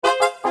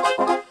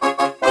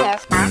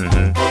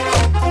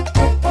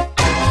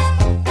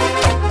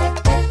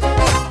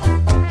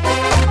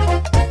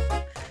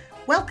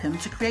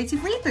Creative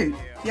Reboot,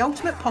 the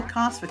ultimate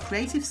podcast for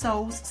creative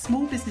souls,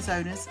 small business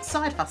owners,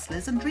 side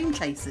hustlers and dream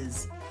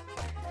chasers.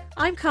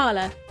 I'm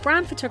Carla,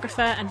 brand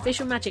photographer and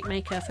visual magic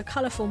maker for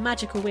colourful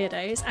magical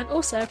weirdos and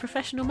also a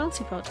professional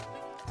multipod.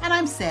 And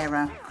I'm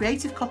Sarah,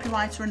 creative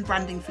copywriter and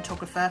branding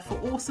photographer for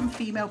awesome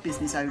female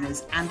business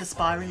owners and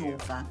aspiring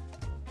author.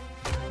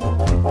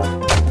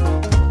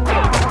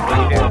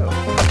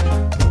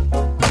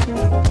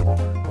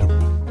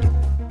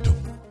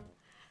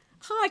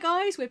 Hi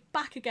guys, we're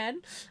back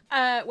again.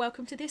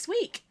 Welcome to this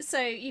week. So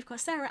you've got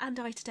Sarah and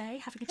I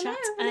today having a chat,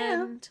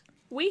 and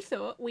we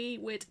thought we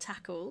would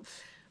tackle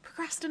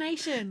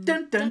procrastination.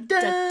 Dun, dun,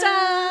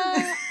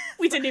 dun.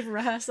 We didn't even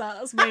rehearse that.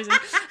 That was amazing.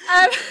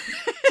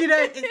 Do you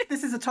know,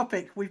 this is a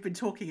topic we've been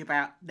talking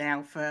about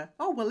now for,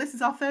 this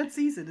is our third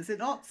season, is it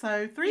not?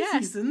 So three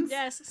seasons.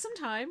 Yes,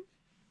 sometime.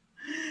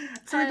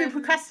 So we've been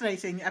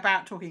procrastinating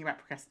about talking about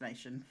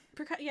procrastination.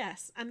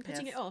 Yes, and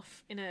putting it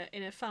off in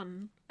a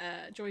fun,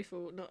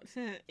 joyful, not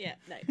not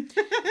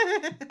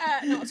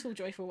at all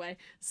joyful way.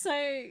 So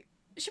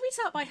should we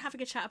start by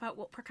having a chat about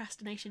what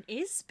procrastination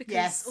is?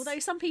 Because although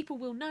some people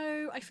will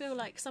know, I feel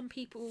like some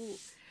people.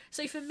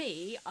 So for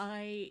me,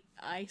 I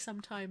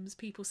sometimes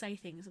people say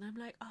things and I'm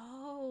like,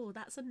 oh,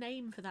 that's a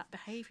name for that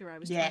behaviour I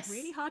was trying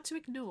really hard to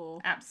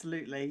ignore.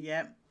 Absolutely,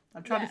 yeah.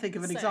 I'm trying to think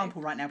of an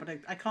example right now, but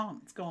I can't.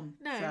 It's gone.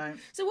 No.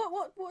 So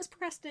what's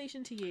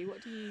procrastination to you?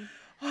 What do you?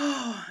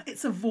 Oh,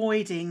 it's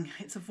avoiding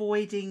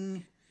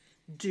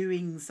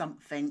doing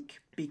something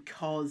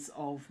because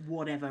of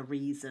whatever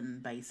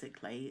reason,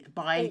 basically.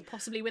 Or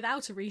possibly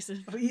without a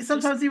reason.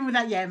 Sometimes even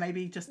without,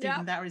 maybe just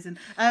even that reason.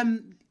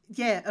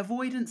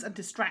 Avoidance and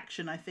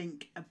distraction, I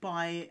think,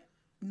 by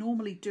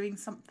normally doing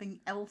something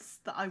else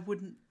that I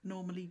wouldn't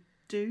normally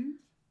do.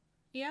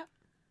 Yeah.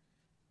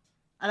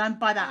 And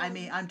by that, I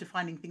mean, I'm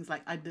defining things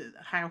like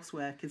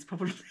housework is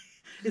probably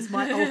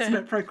my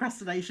ultimate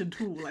procrastination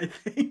tool, I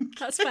think.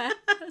 That's fair.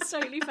 That's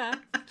totally fair.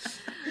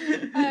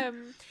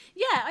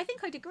 I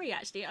think I'd agree,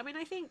 actually. I mean,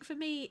 I think for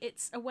me,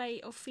 it's a way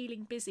of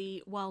feeling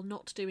busy while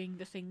not doing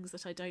the things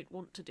that I don't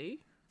want to do.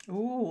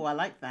 Oh, I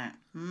like that.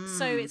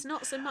 So it's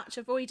not so much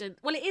avoidance.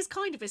 Well, it is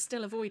kind of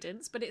still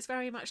avoidance, but it's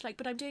very much like,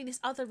 but I'm doing this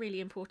other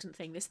really important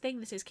thing, this thing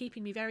that is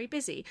keeping me very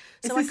busy.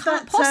 So I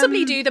can't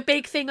possibly do the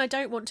big thing I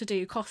don't want to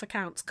do. Cough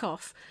accounts,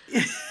 cough.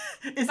 Is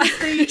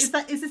this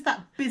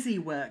that busy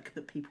work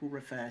that people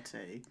refer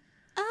to?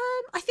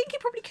 I think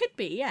it probably could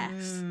be,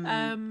 yes.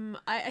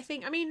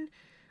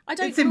 I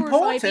don't it's glorify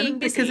important being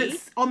busy. Because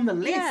it's on the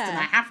list and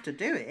I have to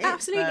do it.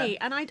 Absolutely.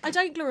 And I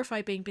don't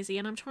glorify being busy,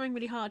 and I'm trying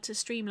really hard to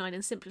streamline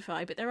and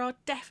simplify, but there are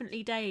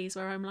definitely days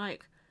where I'm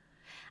like,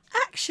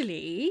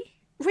 actually,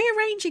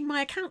 rearranging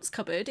my accounts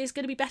cupboard is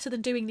going to be better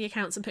than doing the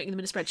accounts and putting them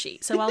in a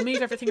spreadsheet. So I'll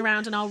move everything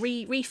around and I'll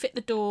refit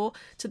the door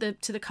to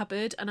the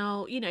cupboard, and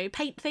I'll,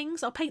 paint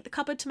things. I'll paint the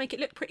cupboard to make it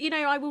look pretty.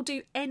 I will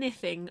do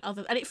anything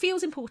other, and it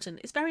feels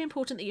important. It's very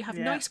important that you have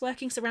nice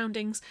working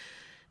surroundings.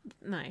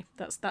 No,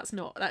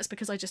 that's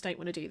because I just don't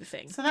want to do the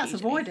thing. So that's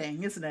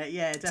avoiding, isn't it?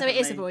 Yeah, definitely. So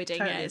it is avoiding.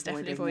 Totally it's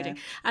definitely avoiding.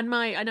 Yeah. And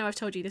I know I've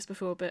told you this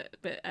before, but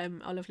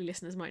our lovely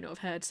listeners might not have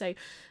heard. So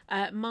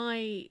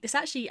this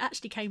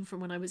actually came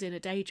from when I was in a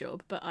day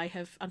job, but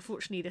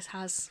unfortunately this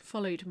has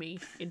followed me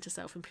into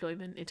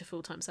self-employment, into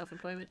full-time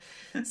self-employment.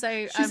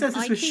 So she says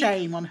this with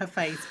shame on her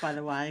face, by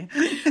the way.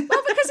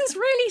 Well, because it's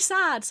really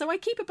sad. So I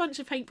keep a bunch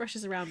of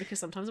paintbrushes around because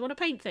sometimes I want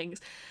to paint things,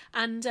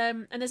 and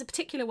there's a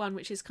particular one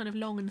which is kind of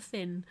long and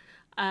thin.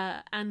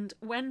 And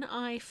when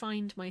I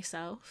find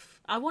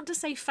myself, I want to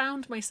say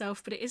found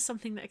myself, but it is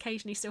something that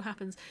occasionally still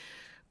happens.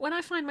 When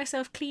I find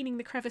myself cleaning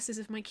the crevices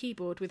of my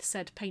keyboard with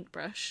said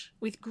paintbrush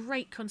with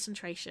great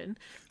concentration,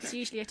 it's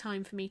usually a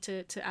time for me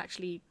to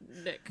actually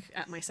look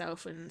at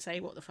myself and say,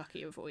 what the fuck are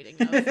you avoiding?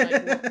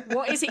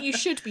 What is it you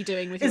should be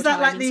doing with your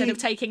time instead of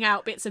taking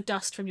out bits of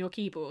dust from your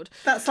keyboard?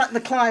 That's like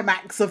the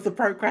climax of the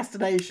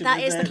procrastination.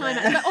 That is the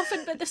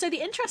climax. So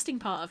the interesting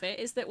part of it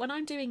is that when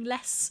I'm doing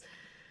less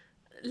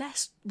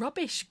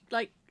rubbish,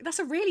 like, that's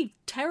a really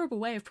terrible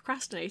way of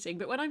procrastinating,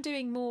 but when I'm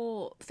doing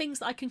more things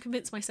that I can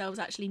convince myself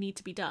actually need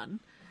to be done,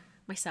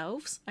 I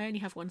only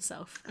have one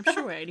self. I'm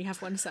sure I only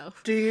have one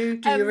self. Do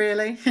you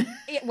really?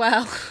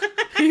 Well,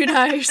 who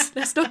knows?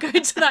 Let's not go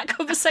into that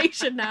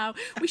conversation now.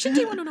 We should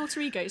do one on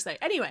alter egos though.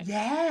 Anyway.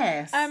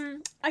 Yes.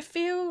 I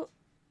feel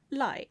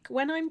like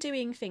when I'm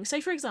doing things,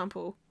 so for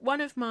example, one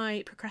of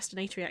my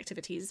procrastinatory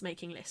activities is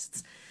making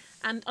lists.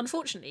 And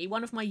unfortunately,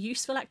 one of my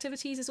useful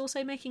activities is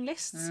also making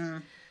lists.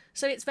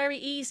 So it's very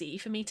easy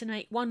for me to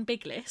make one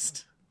big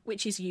list,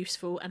 which is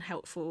useful and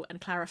helpful and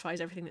clarifies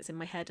everything that's in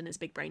my head and is a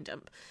big brain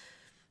dump.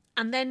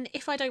 And then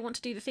if I don't want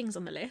to do the things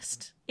on the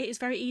list, it is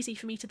very easy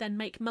for me to then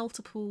make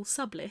multiple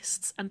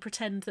sub-lists and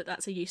pretend that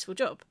that's a useful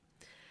job.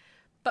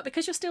 But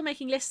because you're still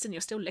making lists and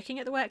you're still looking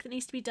at the work that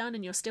needs to be done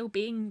and you're still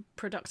being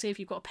productive,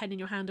 you've got a pen in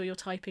your hand or you're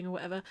typing or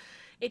whatever,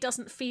 it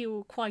doesn't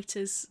feel quite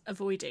as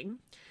avoiding.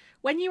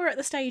 when you were at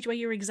the stage where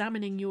you're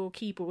examining your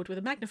keyboard with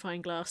a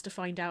magnifying glass to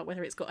find out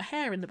whether it's got a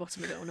hair in the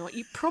bottom of it or not,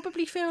 you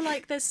probably feel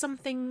like there's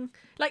something,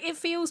 like it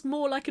feels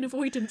more like an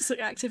avoidance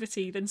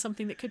activity than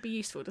something that could be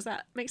useful. Does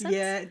that make sense?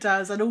 Yeah, it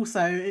does. And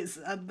also, it's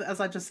as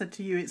I just said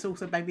to you, it's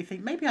also made me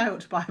think maybe I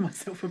ought to buy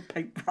myself a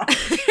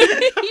paintbrush.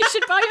 You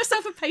should buy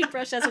yourself a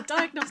paintbrush as a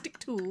diagnostic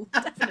tool,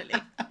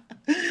 definitely.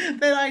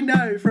 Then I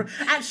know from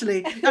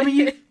actually. I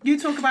mean, you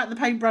talk about the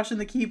paintbrush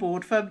and the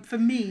keyboard. For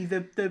me,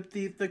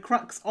 the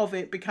crux of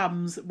it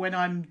becomes when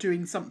I'm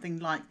doing something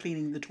like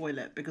cleaning the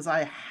toilet, because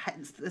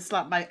it's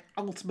like my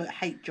ultimate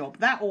hate job.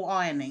 That or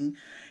ironing.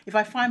 If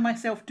I find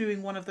myself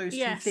doing one of those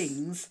two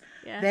things,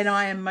 then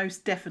I am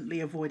most definitely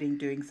avoiding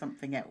doing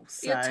something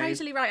else. So. You're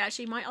totally right.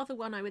 Actually, my other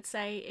one, I would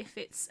say, if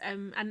it's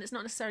and it's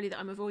not necessarily that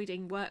I'm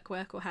avoiding work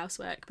or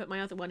housework, but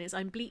my other one is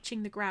I'm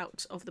bleaching the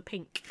grout of the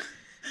pink.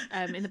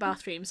 In the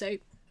bathroom. So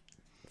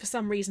for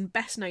some reason,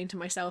 best known to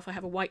myself, I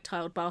have a white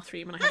tiled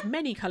bathroom and I have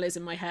many colours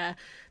in my hair.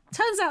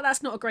 Turns out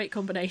that's not a great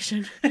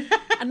combination.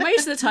 And most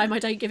of the time I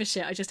don't give a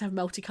shit. I just have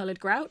multicoloured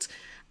grout.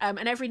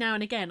 And every now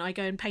and again I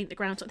go and paint the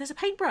grout. There's a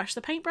paintbrush.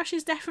 The paintbrush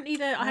is definitely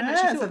the... I hadn't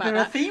actually thought about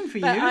that. A theme for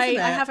you, but isn't it?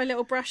 I have a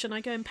little brush and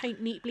I go and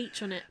paint neat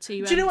bleach on it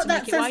to Do you know what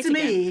that says to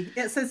me? Again.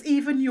 It says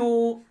even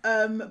your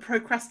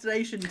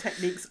procrastination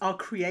techniques are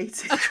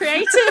creative. Are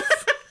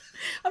creative?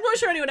 I'm not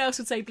sure anyone else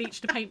would say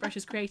bleach to paintbrush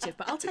is creative,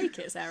 but I'll take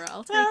it, Sarah.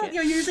 I'll take it.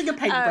 You're using a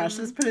paintbrush,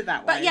 let's put it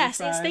that way. But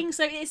yes, it's things.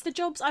 So it's the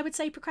jobs. I would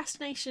say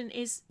procrastination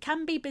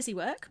can be busy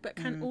work, but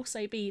can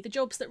also be the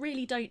jobs that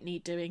really don't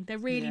need doing. They're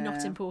really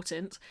not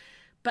important,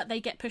 but they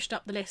get pushed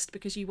up the list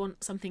because you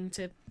want something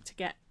to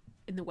get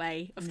in the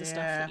way of the stuff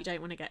that you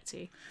don't want to get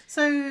to.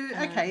 So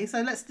okay,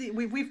 so let's do.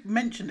 We've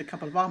mentioned a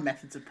couple of our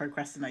methods of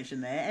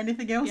procrastination there.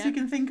 Anything else you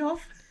can think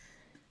of?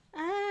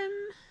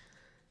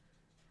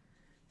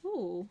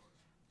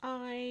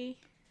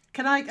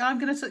 Can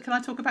I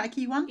talk about a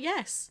key one?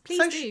 Yes,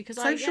 please do. Because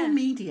social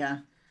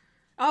media.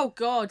 Oh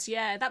God,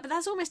 yeah. But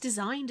that's almost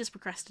designed as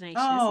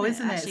procrastination.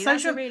 Isn't it? Actually,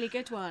 that's a really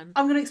good one.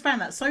 I'm going to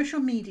expand that. Social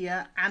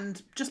media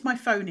and just my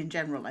phone in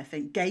general. I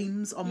think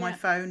games on my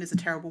phone is a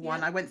terrible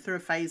one. I went through a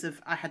phase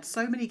of I had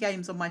so many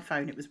games on my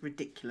phone it was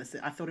ridiculous.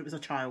 I thought it was a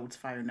child's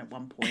phone at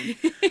one point,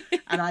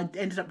 and I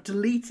ended up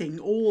deleting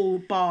all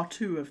bar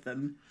 2 of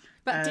them.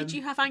 But did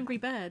you have Angry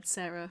Birds,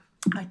 Sarah?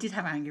 I did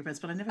have Angry Birds,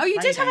 but I never. Oh, you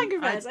did have Angry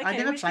Birds. I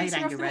never played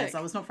Angry Birds.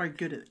 I was not very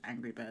good at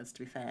Angry Birds,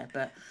 to be fair.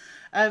 But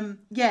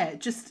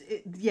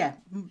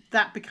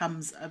that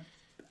becomes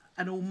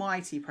an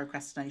almighty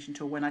procrastination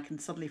tool when I can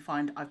suddenly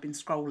find I've been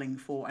scrolling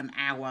for an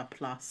hour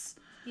plus.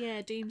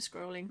 Yeah, doom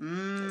scrolling.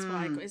 That's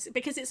why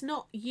because it's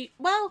not you.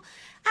 Well,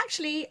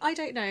 actually, I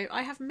don't know.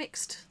 I have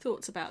mixed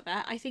thoughts about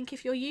that. I think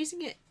if you're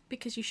using it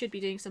because you should be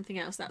doing something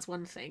else, that's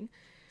one thing.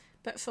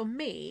 But for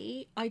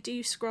me, I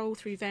do scroll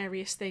through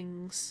various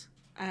things.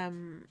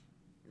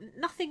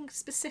 Nothing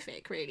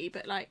specific really,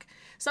 but like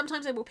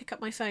sometimes I will pick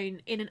up my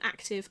phone in an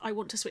active I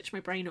want to switch my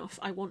brain off,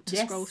 I want to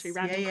scroll through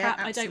random crap.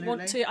 Absolutely.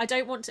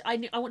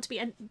 I want to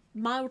be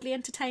mildly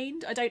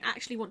entertained. I don't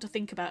actually want to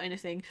think about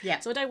anything.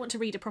 So I don't want to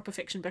read a proper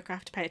fiction book I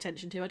have to pay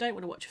attention to. I don't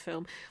want to watch a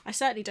film. I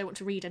certainly don't want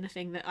to read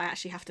anything that I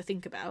actually have to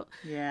think about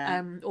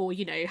or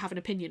have an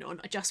opinion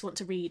on. I just want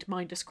to read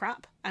mindless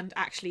crap and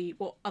actually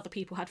what other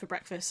people had for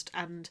breakfast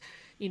and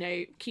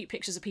cute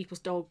pictures of people's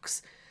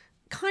dogs.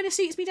 Kind of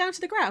suits me down to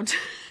the ground.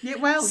 Yeah,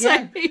 well,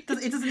 it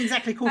doesn't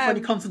exactly call for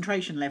any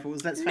concentration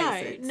levels. Let's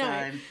face it.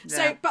 No.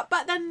 So, but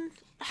then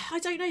I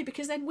don't know,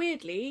 because then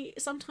weirdly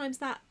sometimes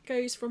that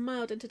goes from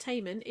mild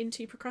entertainment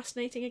into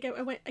procrastinating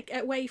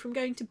away from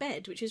going to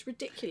bed, which is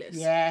ridiculous.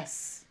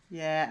 Yes.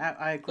 Yeah,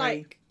 I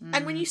agree.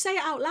 And when you say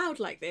it out loud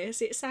like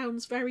this, it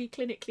sounds very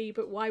clinically,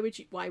 but why would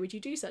you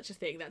do such a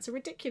thing? That's a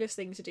ridiculous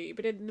thing to do.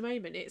 But in the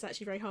moment, it's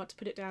actually very hard to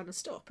put it down and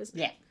stop, isn't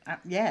it?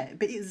 Yeah.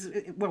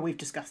 But we've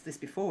discussed this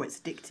before.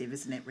 It's addictive,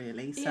 isn't it,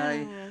 really? So.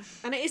 Yeah.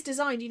 And it is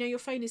designed, your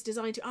phone is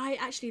designed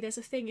to... there's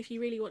a thing, if you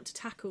really want to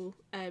tackle,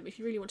 if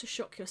you really want to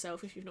shock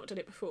yourself, if you've not done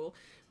it before,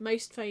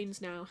 most phones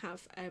now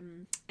have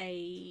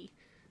a...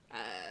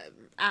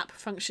 app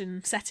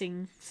function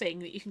setting thing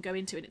that you can go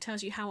into and it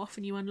tells you how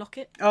often you unlock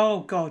it.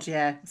 Oh God,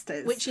 yeah.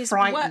 Which is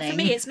frightening. For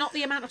me, it's not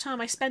the amount of time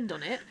I spend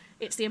on it,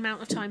 it's the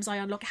amount of times I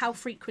unlock it, how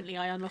frequently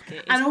I unlock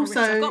it. And also,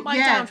 I've got mine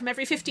down from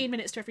every 15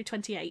 minutes to every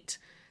 28.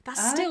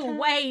 That's still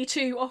way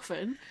too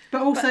often.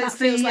 But also that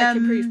feels like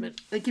improvement.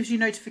 It gives you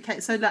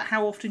notifications, so like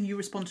how often you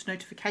respond to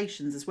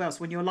notifications as well. So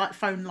when your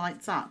phone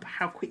lights up,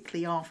 how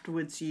quickly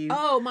afterwards you...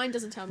 Oh, mine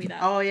doesn't tell me that.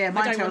 Oh yeah,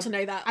 mine I don't want to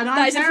know that. And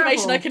that is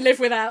information I can live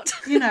without.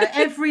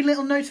 Every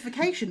little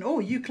notification. Oh,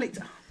 you clicked...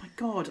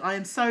 God, I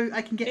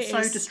can get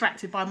so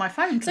distracted by my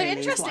phone. So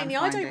interestingly,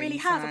 I don't really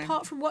have,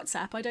 apart from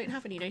WhatsApp, I don't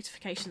have any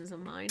notifications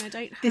on mine. I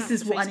don't have This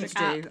is what I need to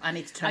app. do. I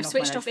need to turn I've off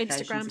switched my off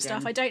Instagram again.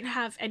 stuff. I don't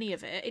have any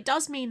of it. It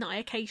does mean that I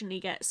occasionally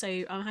get... So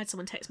I had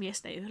someone text me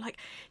yesterday. They're like,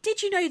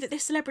 did you know that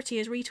this celebrity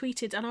has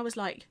retweeted? And I was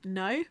like,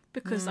 no,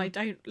 because I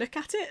don't look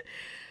at it.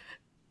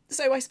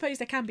 So I suppose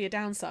there can be a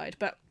downside,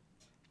 but...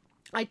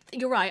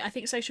 You're right. I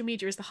think social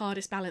media is the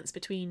hardest balance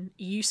between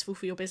useful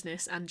for your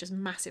business and just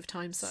massive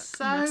time suck.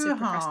 So massive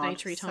hard.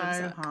 procrastinatory time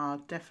So suck.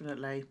 hard.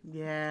 Definitely.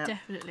 Yeah.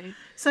 Definitely.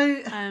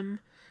 So.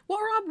 What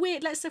are our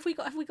weird? Have we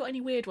got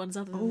any weird ones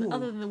other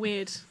than the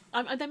weird?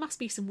 There must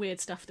be some weird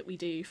stuff that we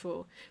do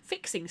for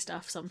fixing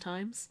stuff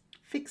sometimes.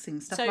 Fixing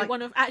stuff. So like...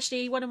 one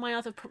of my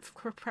other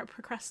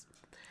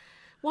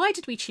Why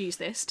did we choose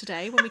this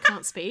today when we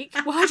can't speak?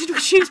 Why did we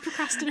choose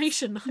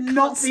procrastination? I can't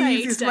Not the say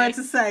easiest today. word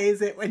to say,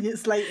 is it, when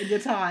it's late and you're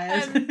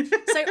tired?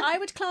 So I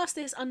would class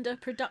this under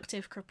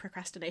productive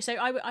procrastination.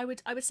 So I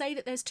would say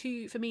that there's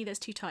two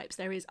types.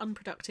 There is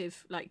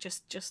unproductive, like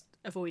just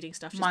avoiding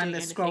stuff, just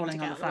mindless doing anything scrolling to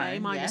get on out the of the way,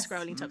 phone, mindless yes.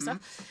 scrolling type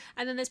stuff.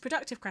 And then there's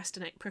productive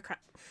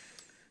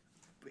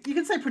You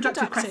can say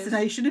productive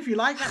procrastination if you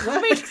like. That works.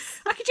 I mean,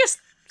 I could just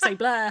say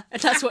blur,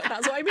 and that's what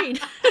I mean.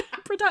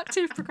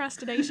 Productive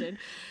procrastination,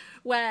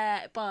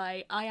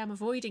 whereby I am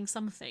avoiding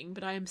something,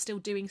 but I am still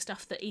doing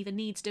stuff that either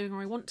needs doing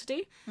or I want to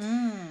do.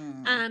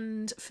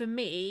 And for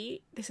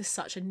me, this is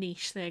such a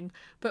niche thing,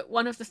 but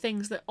one of the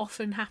things that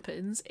often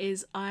happens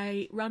is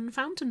I run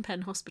fountain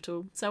pen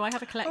hospital. So I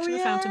have a collection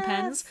of fountain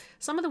pens.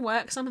 Some of them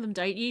work, some of them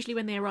don't. Usually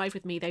when they arrive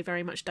with me, they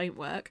very much don't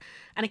work.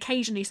 And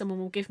occasionally someone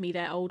will give me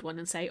their old one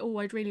and say, oh,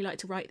 I'd really like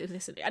to write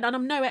this. And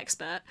I'm no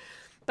expert,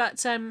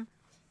 but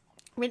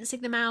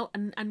rinsing them out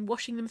and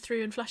washing them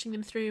through and flushing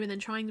them through and then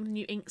trying them with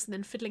new inks and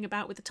then fiddling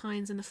about with the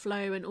tines and the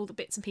flow and all the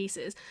bits and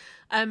pieces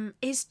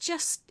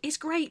is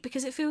great,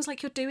 because it feels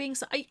like you're doing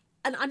so.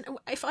 And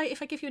if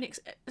I give you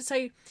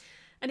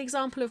an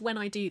example of when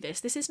I do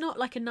this is not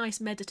like a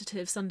nice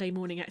meditative Sunday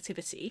morning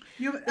activity.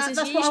 That's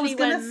what I was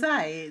going to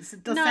say.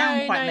 It does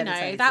sound quite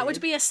meditative. No, that would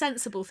be a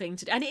sensible thing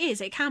to do. And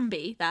it can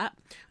be that.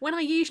 When I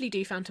usually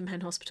do Fountain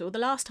Pen Hospital, the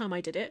last time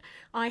I did it,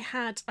 I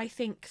had, I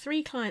think,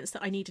 3 clients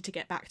that I needed to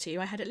get back to.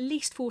 I had at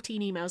least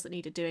 14 emails that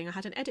needed doing. I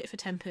had an edit for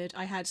Tempered,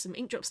 I had some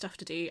ink drop stuff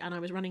to do, and I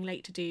was running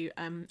late to do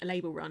a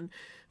label run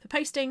for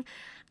posting.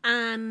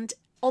 And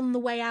on the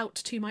way out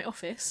to my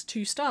office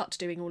to start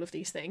doing all of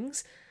these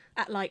things,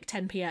 at like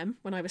 10 p.m.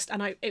 when I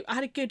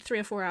had a good 3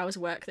 or 4 hours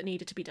of work that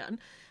needed to be done,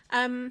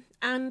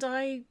 and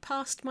I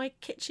passed my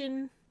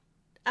kitchen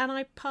and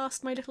I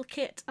passed my little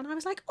kit and I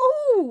was like,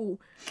 oh!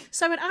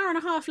 So an hour and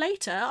a half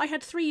later I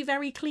had 3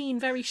 very clean,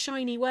 very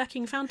shiny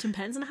working fountain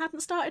pens and I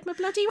hadn't started my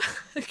bloody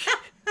work.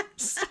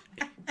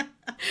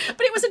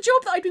 But it was a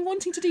job that I'd been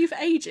wanting to do for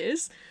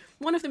ages.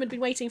 One of them had been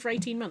waiting for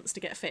 18 months to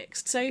get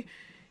fixed. So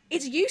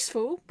it's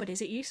useful, but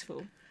is it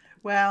useful?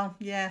 Well,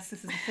 yes,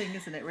 this is the thing,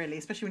 isn't it, really?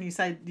 Especially when you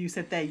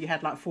said there you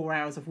had like 4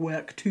 hours of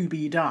work to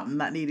be done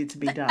that needed to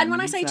be done. And when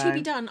I say to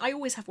be done, I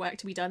always have work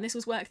to be done. This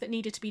was work that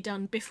needed to be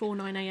done before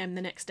 9 a.m.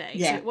 the next day.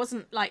 Yeah.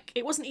 So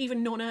it wasn't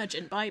even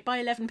non-urgent. By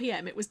 11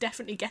 p.m. it was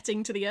definitely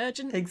getting to the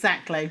urgent.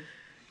 Exactly.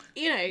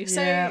 You know,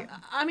 so yeah.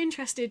 I'm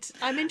interested.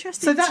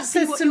 So that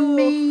says to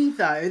me,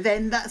 though,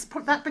 then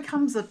that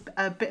becomes a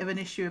bit of an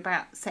issue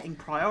about setting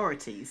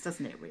priorities,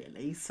 doesn't it,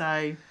 really?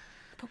 So...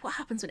 But what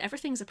happens when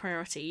everything's a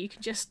priority? You can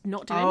just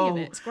not do any of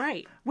it. It's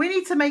great. We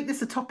need to make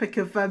this a topic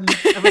of a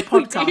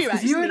podcast,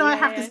 because you and I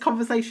have this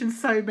conversation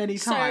so many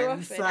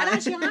times. So often. And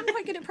actually, I'm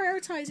quite good at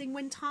prioritising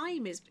when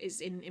time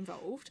is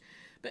involved,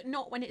 but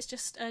not when it's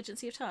just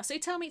urgency of task. So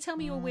tell me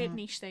your weird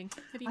niche thing.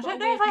 Have you got I don't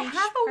know if I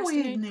have a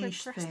weird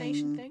niche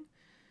procrastination thing?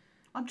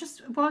 I'm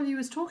just, while you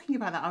was talking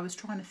about that, I was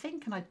trying to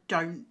think, and I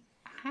don't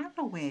have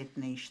a weird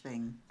niche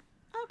thing.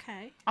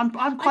 Okay.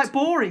 I'm quite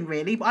boring,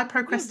 really. I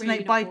procrastinate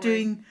really by not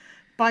doing.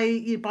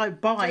 By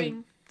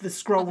the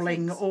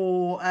scrolling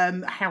or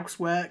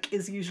housework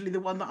is usually the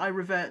one that I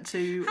revert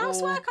to.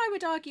 Housework, I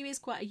would argue, is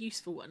quite a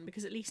useful one,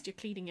 because at least you're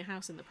cleaning your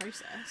house in the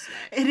process.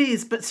 Like... It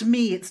is, but to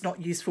me it's not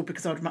useful,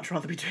 because I would much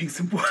rather be doing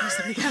some work.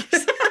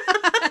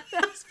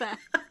 That's fair.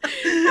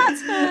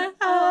 That's fair.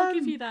 I'll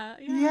give you that.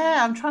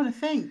 Yeah, I'm trying to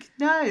think.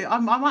 No, I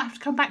might have to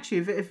come back to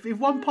you. If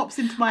one pops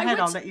into my head,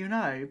 I'll let you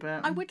know.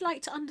 But I would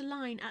like to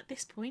underline at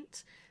this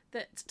point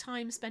that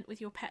time spent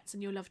with your pets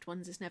and your loved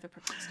ones is never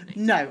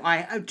procrastinating. No,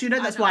 do you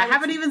know, that's why I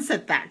haven't even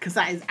said that, because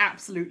that is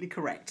absolutely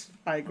correct.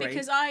 I agree.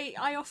 Because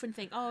I often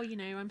think,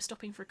 I'm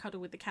stopping for a cuddle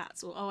with the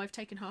cats, or I've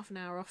taken half an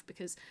hour off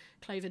because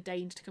Clover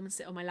deigned to come and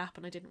sit on my lap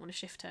and I didn't want to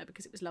shift her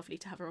because it was lovely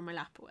to have her on my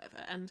lap or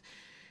whatever. And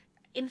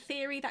in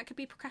theory, that could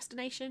be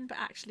procrastination, but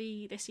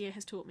actually this year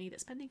has taught me that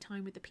spending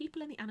time with the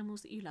people and the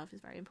animals that you love is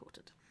very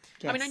important.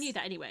 Yes. I mean, I knew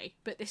that anyway,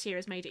 but this year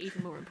has made it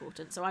even more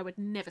important, so I would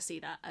never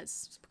see that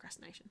as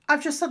procrastination.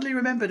 I've just suddenly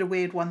remembered a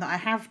weird one that I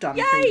have done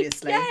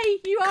previously. Yay!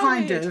 You are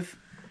kind weird. of.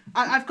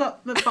 I've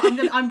got. But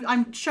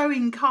I'm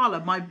showing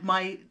Carla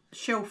my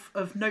shelf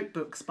of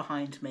notebooks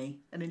behind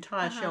me, an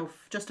entire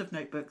shelf just of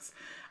notebooks,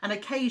 and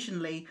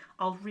occasionally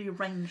I'll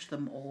rearrange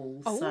them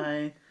all. Oh.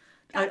 So.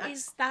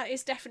 That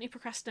is definitely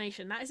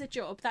procrastination. That is a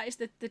job. That is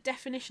the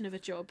definition of a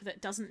job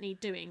that doesn't need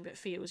doing but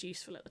feels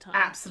useful at the time.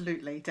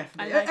 Absolutely,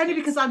 definitely. Only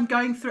because I'm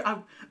going through.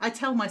 I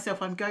tell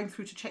myself I'm going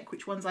through to check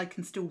which ones I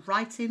can still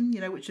write in.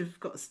 You know, which have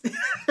got.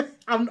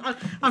 I'm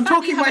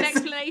talking. The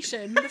fact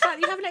that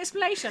you have an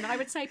explanation, I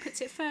would say,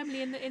 puts it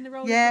firmly in the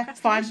role. Yeah, of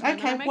fine.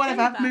 procrastination. Okay,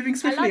 whatever. Moving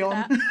swiftly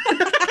on.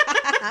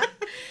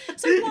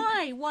 So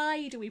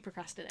why do we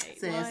procrastinate?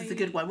 So yes, it's a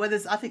good one. Well,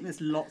 I think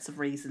there's lots of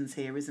reasons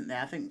here, isn't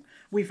there? I think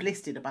we've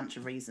listed a bunch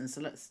of reasons,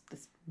 so let's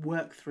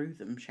work through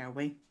them, shall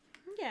we?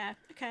 Yeah,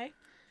 okay.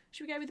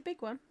 Should we go with the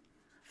big one?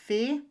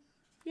 Fear?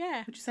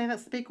 Yeah. Would you say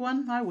that's the big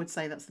one? I would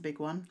say that's the big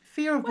one.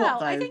 Fear of Well, what,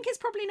 though? I think it's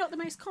probably not the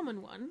most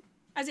common one.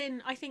 As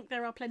in, I think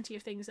there are plenty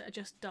of things that are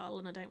just dull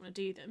and I don't want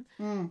to do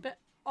them. But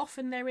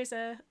often there is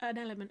an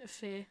element of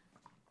fear.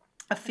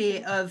 A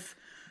fear of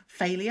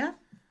failure?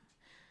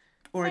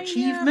 Or Failure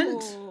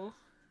achievement?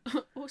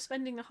 Or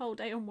spending the whole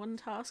day on one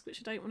task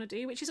which I don't want to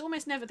do, which is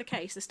almost never the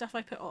case. The stuff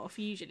I put off,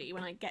 usually,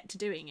 when I get to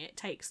doing it,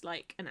 takes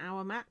like an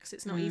hour max.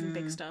 It's not even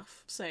big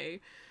stuff. So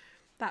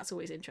that's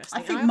always interesting.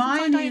 I think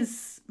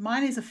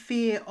mine is a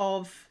fear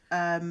of...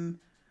 because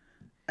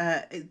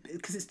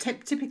it's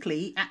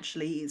typically,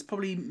 actually, it's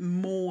probably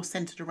more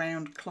centred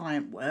around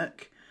client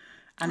work.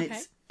 And Okay.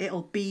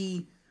 it'll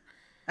be...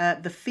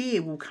 the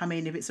fear will come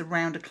in if it's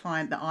around a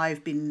client that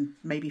I've been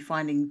maybe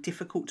finding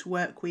difficult to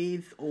work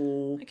with,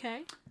 or...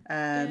 Okay.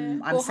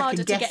 I'm Or harder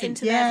to get second-guessing.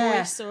 into their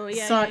voice, or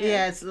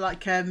it's like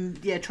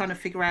trying to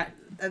figure out,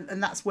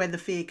 and that's where the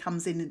fear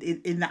comes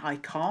in that I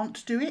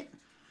can't do it.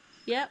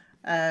 Yep.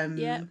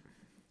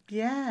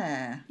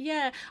 Yeah.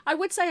 Yeah, I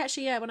would say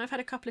actually, when I've had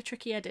a couple of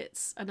tricky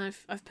edits and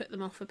I've put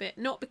them off a bit,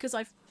 not because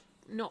I've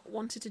not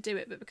wanted to do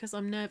it, but because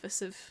I'm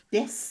nervous of...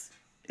 Yes.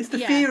 It's the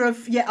fear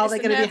of, are they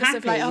going to be happy?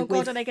 Of like, oh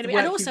God, are they going to be...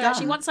 And also,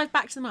 actually, done? once I've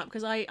backed them up,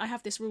 because I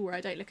have this rule where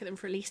I don't look at them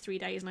for at least 3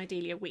 days and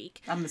ideally a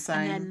week. I'm the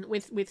same. And then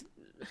with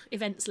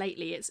events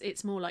lately,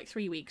 it's more like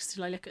 3 weeks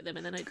till I look at them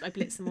and then I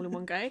blitz them all in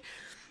one go.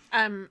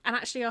 And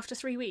actually after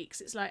 3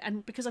 weeks, it's like...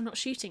 And because I'm not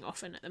shooting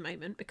often at the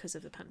moment because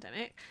of the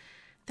pandemic...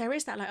 There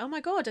is that like, oh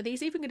my God, are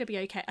these even going to be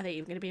okay? Are they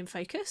even going to be in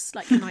focus?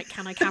 Like, can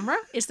I camera?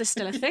 Is this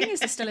still a thing? Is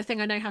this still a thing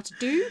I know how to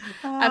do?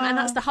 And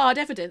that's the hard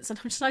evidence. And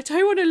I'm just like, I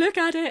don't want to look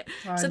at it.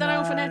 So then I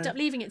often end up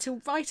leaving it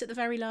till right at the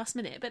very last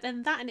minute. But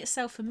then that in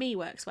itself for me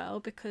works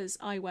well because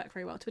I work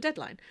very well to a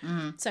deadline.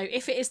 So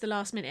if it is the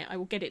last minute, I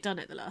will get it done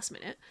at the last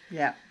minute.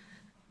 Yeah.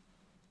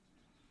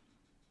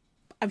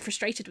 I'm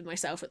frustrated with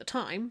myself at the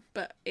time,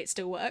 but it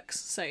still works.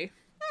 So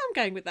I'm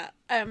going with that.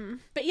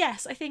 But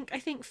yes, I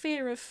think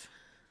fear of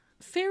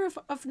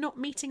not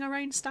meeting our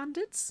own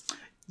standards.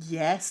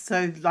 Yes,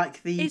 so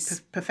like the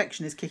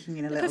perfectionist kicking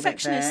in a little bit there.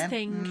 Perfectionist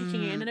thing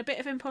kicking in, and a bit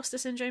of imposter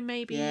syndrome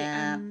maybe.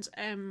 Yeah. And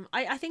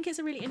I think it's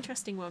a really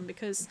interesting one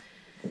because,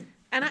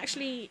 and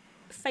actually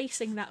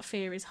facing that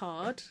fear is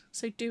hard.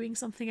 So doing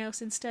something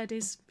else instead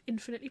is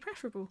infinitely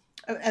preferable.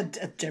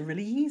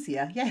 Generally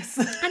easier, yes.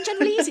 And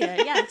generally easier,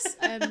 yes.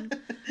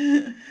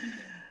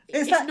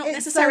 It's not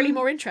necessarily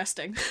more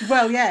interesting.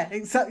 Well, yeah.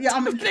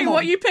 Depending on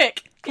what you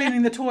pick.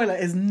 Cleaning the toilet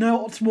is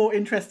not more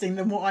interesting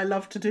than what I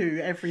love to do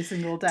every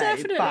single day.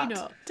 Definitely but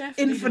not.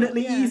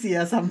 Infinitely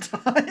easier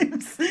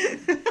sometimes.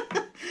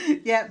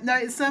 Yeah, no,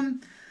 it's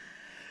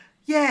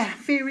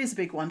fear is a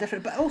big one,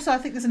 definitely. But also, I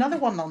think there's another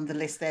one on the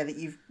list there that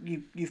you've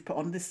put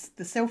on the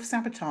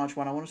self-sabotage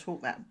one. I want to talk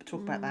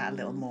about that a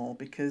little more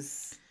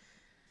because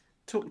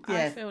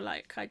I feel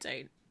like I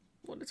don't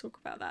want to talk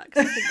about that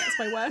because I think that's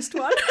my worst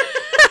one.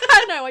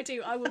 No, I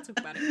do. I will talk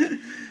about it. But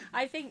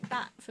I think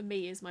that for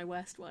me is my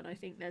worst one. I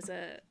think there's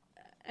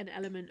an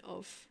element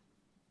of...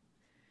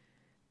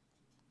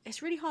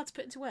 It's really hard to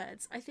put into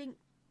words. I think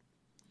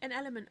an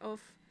element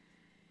of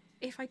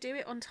if I do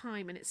it on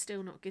time and it's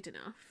still not good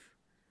enough.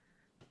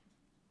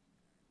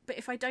 But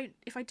if I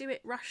do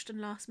it rushed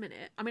and last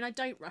minute, I mean, I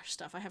don't rush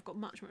stuff. I have got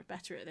much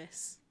better at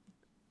this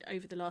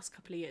over the last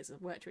couple of years.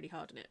 I've worked really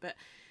hard on it, but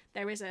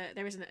there is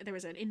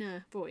an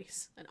inner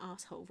voice, an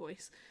arsehole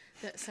voice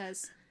that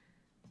says,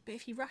 but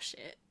if you rush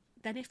it,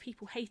 then if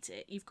people hate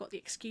it, you've got the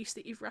excuse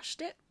that you've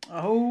rushed it.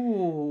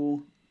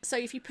 Oh. So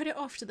if you put it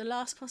off to the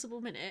last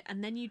possible minute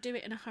and then you do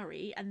it in a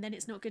hurry and then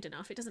it's not good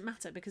enough, it doesn't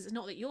matter because it's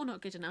not that you're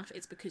not good enough,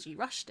 it's because you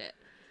rushed it.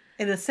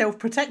 In a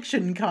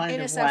self-protection kind of way.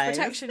 In a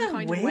self-protection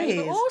kind of way,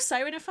 but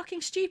also in a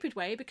fucking stupid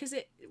way because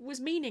it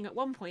was meaning at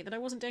one point that I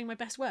wasn't doing my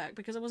best work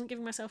because I wasn't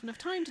giving myself enough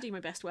time to do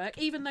my best work,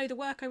 even though the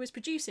work I was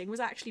producing was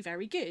actually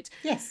very good.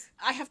 Yes.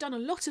 I have done a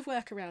lot of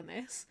work around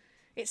this.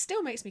 It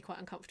still makes me quite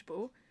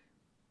uncomfortable,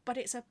 but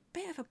it's a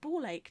bit of a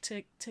ball ache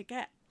to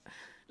get,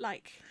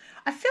 like...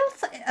 I feel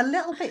a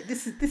little bit,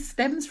 this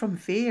stems from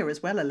fear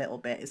as well a little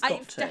bit. It's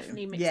got to.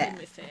 Definitely mixed in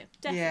with fear.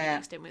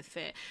 Mixed in with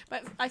fear.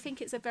 But I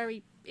think it's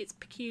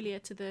peculiar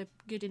to the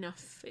good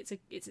enough, it's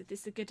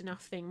a good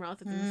enough thing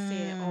rather than the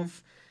fear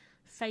of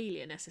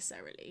failure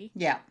necessarily.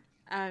 Yeah.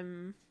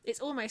 It's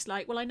almost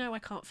like, well, I know I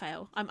can't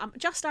fail. I'm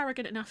just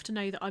arrogant enough to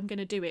know that I'm going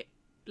to do it,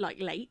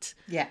 like, late.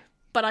 Yeah.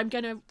 But I'm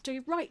going to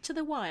do right to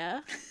the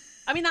wire.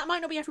 I mean, that might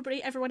not be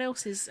everyone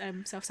else's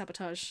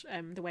self-sabotage,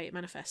 the way it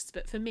manifests,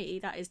 but for me,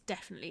 that is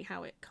definitely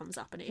how it comes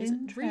up, and it is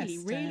really,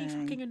 really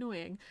fucking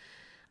annoying.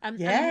 And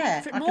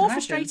more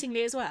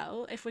frustratingly as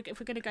well, if we're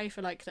going to go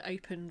for like the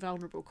open,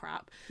 vulnerable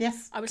crap.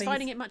 Yes, I was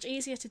finding it much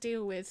easier to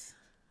deal with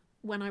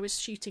when I was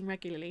shooting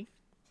regularly.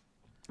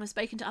 I've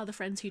spoken to other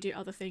friends who do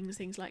other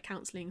things like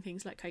counselling,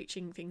 things like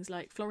coaching, things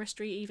like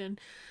floristry even,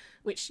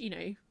 which, you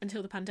know,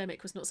 until the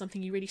pandemic was not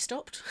something you really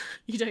stopped.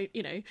 You don't,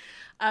 you know.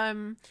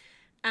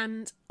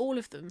 And all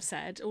of them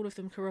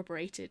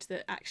corroborated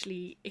that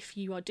actually if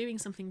you are doing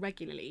something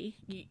regularly,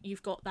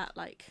 you've got that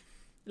like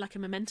a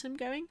momentum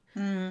going.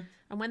 And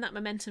when that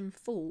momentum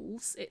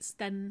falls, it's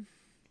then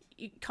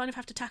you kind of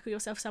have to tackle your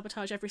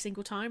self-sabotage every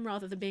single time,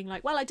 rather than being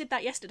like, well, I did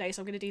that yesterday,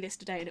 so I'm going to do this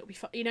today and it'll be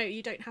fun. You know,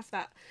 you don't have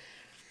that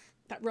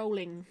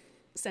rolling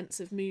sense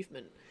of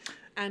movement.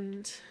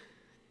 And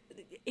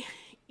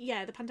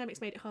yeah, the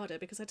pandemic's made it harder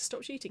because I had to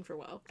stop shooting for a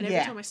while, and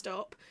every time I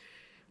stop,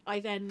 I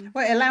then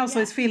it allows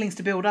those feelings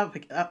to build up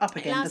again.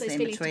 It allows those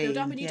feelings to build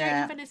up, and you don't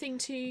have Yeah. anything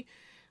to.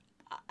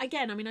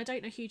 Again, I mean, I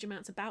don't know huge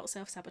amounts about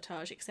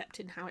self-sabotage, except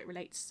in how it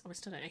relates. I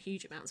still don't know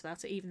huge amounts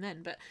about it even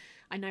then, but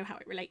I know how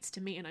it relates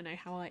to me, and I know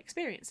how I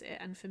experience it.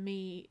 And for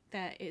me,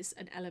 there is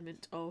an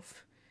element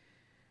of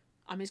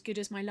I'm as good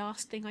as my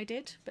last thing I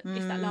did, but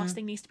if that last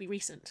thing needs to be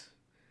recent,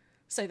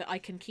 so that I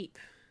can keep.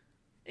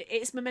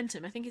 It's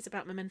momentum. I think it's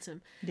about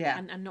momentum,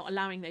 and not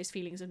allowing those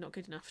feelings of not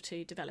good enough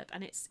to develop.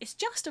 And it's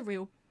just a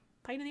real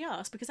pain in the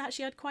arse, because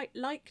actually I'd quite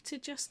like to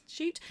just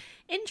shoot.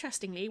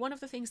 Interestingly, one of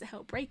the things that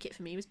helped break it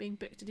for me was being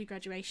booked to do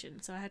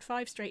graduation. So I had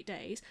 5 straight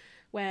days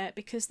where,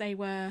 because I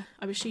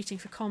was shooting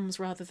for comms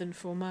rather than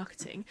for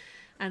marketing,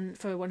 and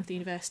for one of the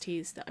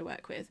universities that I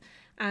work with,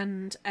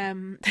 and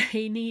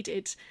they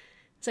needed.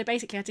 So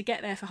basically I had to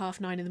get there for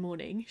 9:30 in the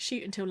morning,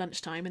 shoot until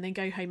lunchtime, and then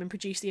go home and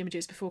produce the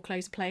images before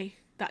close of play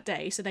that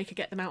day, so they could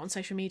get them out on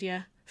social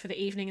media for the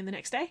evening and the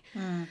next day.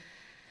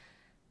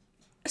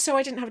 So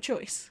I didn't have a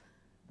choice.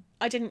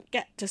 I didn't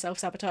get to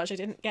self-sabotage. I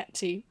didn't get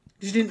to... You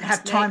didn't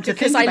have time to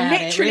because think about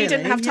it, I literally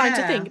didn't have time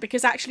to Yeah. think,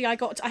 because actually I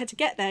had to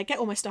get there, get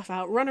all my stuff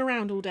out, run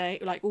around all day,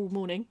 like all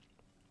morning,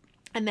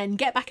 and then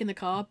get back in the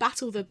car,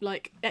 battle the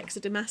like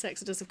mass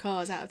exodus of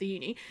cars out of the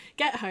uni,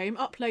 get home,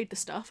 upload the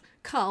stuff,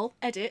 cull,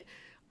 edit,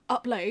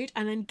 upload,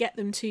 and then get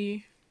them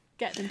to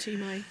my Do you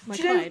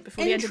know, client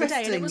before the end of the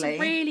day. And it was interestingly-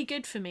 really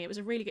good for me. It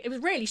was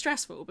really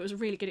stressful, but it was a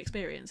really good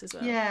experience as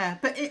well. Yeah,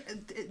 but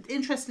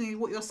interestingly,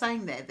 what you're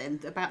saying there then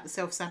about the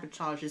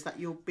self-sabotage is that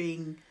you're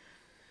being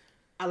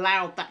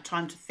allowed that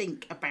time to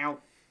think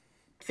about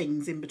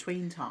things in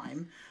between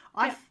time.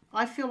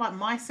 I feel like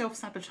my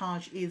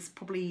self-sabotage is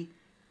probably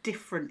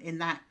different in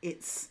that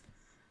it's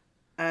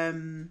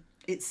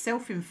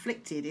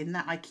self-inflicted, in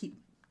that I keep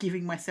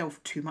giving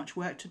myself too much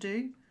work to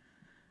do.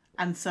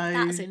 And so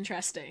That's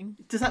interesting.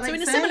 Does that make So in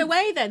sense? a similar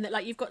way then, that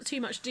like you've got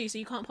too much to do, so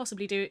you can't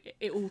possibly do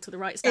it all to the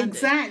right standard.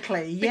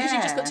 Exactly, yeah. Because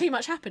you've just got too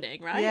much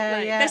happening, right? Yeah,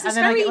 like, yeah. There's this And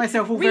then I very get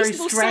myself all very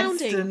reasonable stressed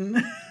sounding.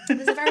 and...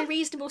 There's a very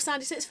reasonable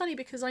sounding. So it's funny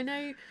because I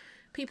know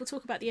people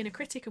talk about the inner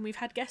critic, and we've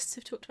had guests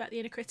who've talked about the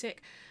inner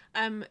critic.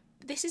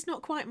 This is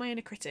not quite my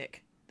inner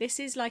critic. This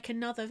is like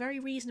another very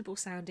reasonable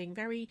sounding,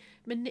 very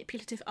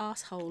manipulative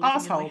arsehole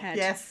living in my head.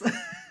 Yes.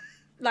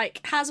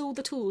 Like, has all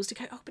the tools to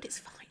go, oh, but it's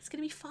fine. It's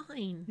going to be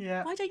fine.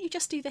 Yeah. Why don't you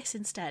just do this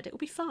instead? It'll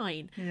be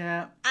fine.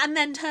 Yeah. And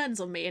then turns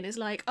on me and is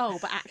like, oh,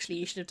 but actually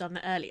you should have done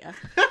that earlier.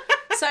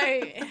 So,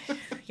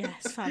 yeah,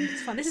 it's fun.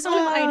 It's fun. This is all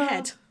in my own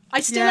head. I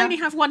still only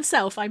have one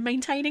self. I'm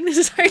maintaining this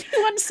is only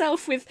one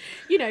self with,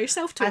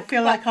 self-talk. I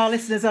feel like our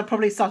listeners are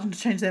probably starting to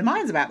change their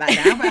minds about that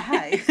now, but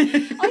hey.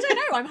 I don't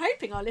know. I'm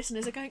hoping our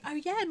listeners are going, oh,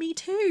 yeah, me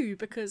too.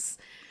 Because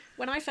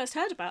when I first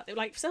heard about it,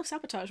 like,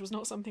 self-sabotage was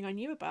not something I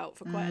knew about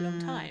for quite a long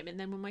time. And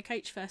then when my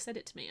coach first said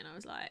it to me, and I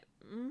was like,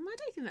 I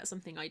don't think that's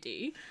something I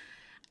do.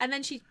 And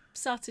then she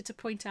started to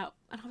point out,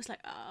 and I was like,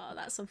 oh,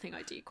 that's something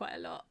I do quite a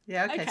lot.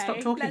 Yeah, okay, stop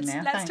talking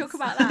now. Let's Thanks. talk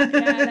about that.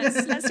 Yeah,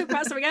 let's talk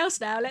about something else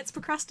now. Let's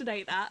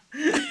procrastinate that.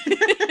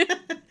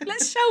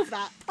 Let's shelve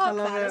that. Park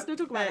that. Let's not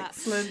talk about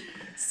Excellent.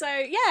 that. So,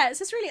 yeah, it's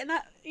just really, and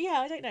that,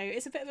 I don't know.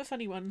 It's a bit of a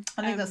funny one.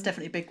 I think that's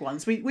definitely big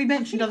ones. We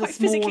mentioned other quite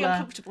physically smaller...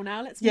 uncomfortable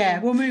now. Let's Yeah, move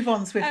on. we'll move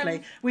on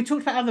swiftly. We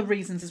talked about other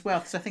reasons as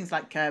well. So things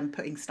like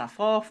putting stuff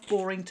off,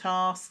 boring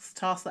tasks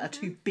that are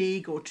too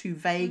big or too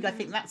vague. I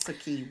think that's a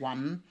key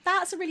one.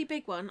 That's a really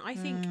big one. I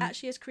think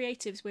actually as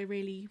creatives we're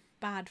really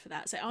bad for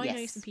that. So I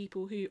know some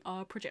people who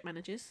are project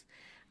managers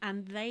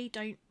and they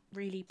don't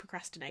really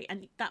procrastinate,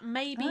 and that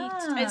may be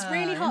it's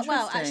really hard.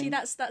 Well, actually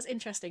that's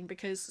interesting,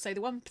 because so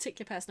the one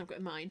particular person I've got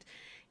in mind,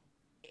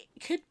 it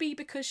could be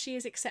because she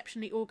is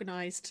exceptionally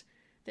organised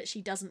that she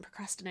doesn't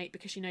procrastinate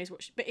because she knows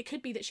what but it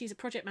could be that she's a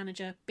project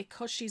manager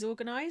because she's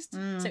organised.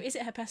 So is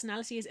it her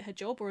personality, is it her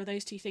job, or are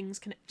those two things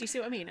do you see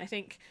what I mean? I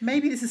think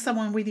Maybe this is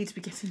someone we need to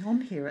be getting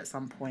on here at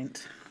some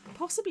point.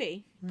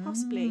 possibly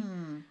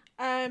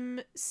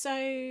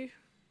so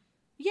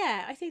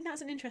yeah, I think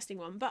that's an interesting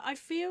one, but I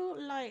feel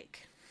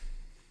like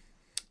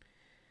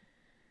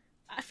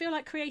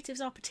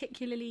creatives are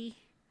particularly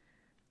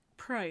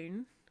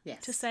prone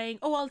to saying,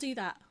 oh, I'll do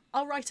that,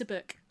 I'll write a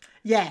book.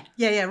 Yeah.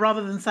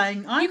 Rather than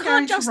saying, I'm You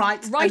going can't just to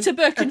write a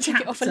book and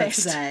tick it off a chapter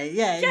list today.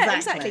 Yeah,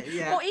 exactly.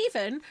 Yeah. Or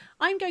even,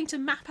 I'm going to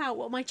map out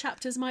what my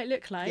chapters might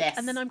look like,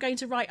 and then I'm going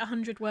to write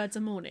 100 words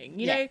a morning.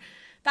 You know,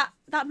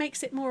 that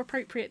makes it more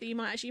appropriate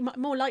that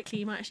more likely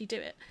you might actually do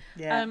it.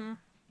 Yeah.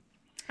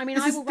 I mean,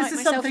 I will write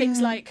myself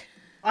things like...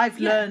 I've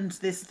Yeah. learned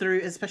this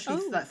through,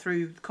 especially Oh. like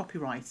through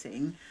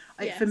copywriting.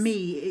 Yes. For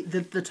me,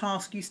 the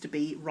task used to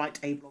be write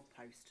a blog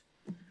post.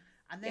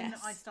 And then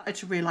Yes. I started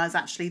to realise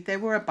actually there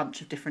were a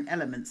bunch of different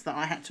elements that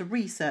I had to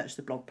research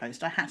the blog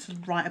post. I had to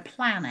write a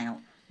plan out.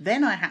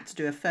 Then I had to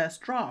do a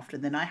first draft,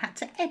 and then I had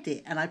to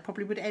edit, and I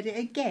probably would edit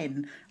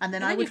again, and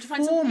then I then you would have to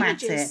find some format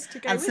images it to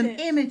go and with some it.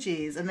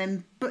 images, and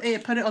then put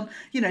it on.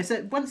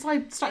 So once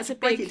I started to a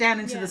break big- it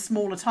down into yeah. the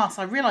smaller tasks,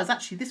 I realised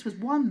actually this was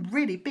one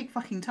really big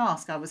fucking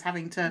task I was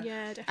having to.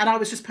 Yeah, definitely. And I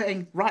was just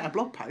write a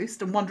blog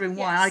post and wondering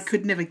why I Yes.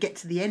 could never get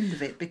to the end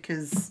of it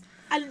because.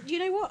 And you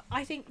know what?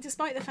 I think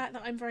despite the fact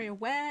that I'm very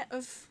aware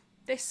of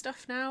this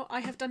stuff now, I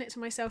have done it to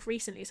myself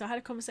recently. So I had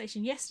a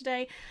conversation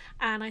yesterday,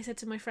 and I said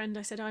to my friend,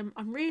 I said, I'm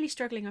really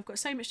struggling. I've got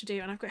so much to do,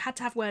 and had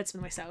to have words for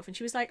myself. And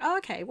she was like, oh,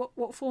 okay,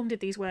 what form did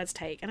these words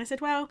take? And I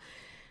said, well,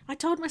 I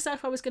told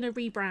myself I was going to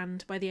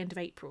rebrand by the end of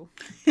April.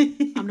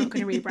 I'm not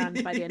going to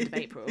rebrand by the end of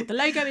April. The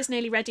logo is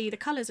nearly ready. The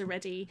colours are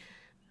ready.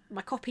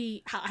 My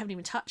copy, I haven't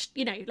even touched.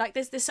 Like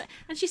there's this.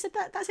 And she said,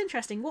 that's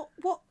interesting. What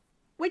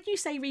when you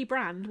say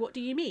rebrand, what do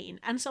you mean?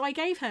 And so I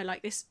gave her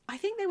like this, I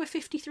think there were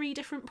 53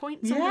 different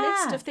points on the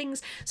list of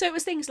things. So it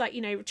was things like,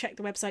 check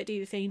the website, do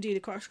the thing, do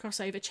the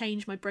crossover,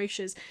 change my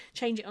brochures,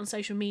 change it on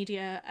social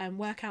media,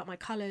 work out my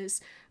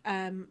colours,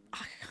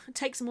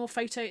 take some more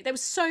photo. There was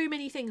so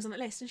many things on that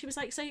list. And she was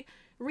like, so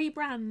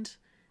rebrand,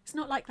 it's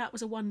not like that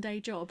was a one-day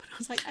job. And I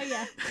was like, oh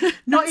yeah,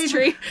 Not that's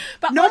even, true.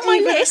 But not on my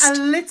even list,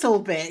 a little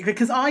bit,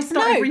 because I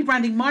started No.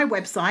 rebranding my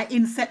website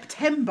in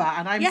September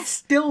and I'm Yes.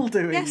 still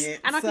doing yes, it.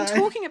 and I've been so-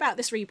 talking about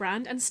this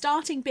rebrand and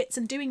starting bits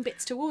and doing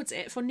bits towards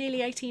it for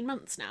nearly 18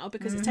 months now,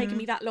 because it's taken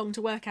me that long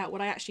to work out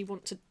what I actually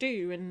want to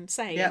do and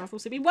say. Yep. And I've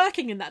also been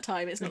working in that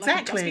time. It's not like I've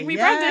just Exactly. been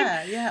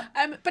rebranding. Yeah.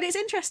 But it's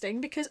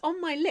interesting because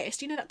on my list,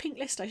 that pink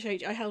list I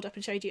held up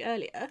and showed you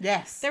earlier.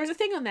 Yes. There is a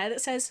thing on there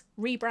that says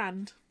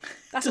rebrand.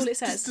 That's all it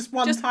says. Just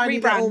one tiny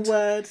little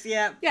word.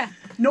 Yeah. Yeah.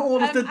 Not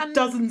all of the and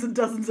dozens and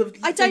dozens of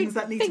I things don't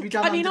that need think. to be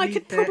done. I mean, I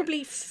could underneath it.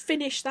 probably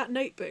finish that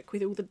notebook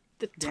with all the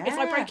if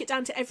I break it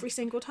down to every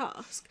single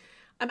task,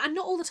 and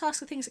not all the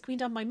tasks are things that can be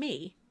done by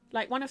me.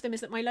 Like one of them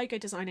is that my logo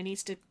designer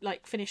needs to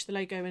finish the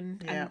logo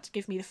and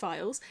give me the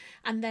files,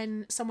 and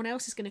then someone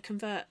else is going to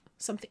convert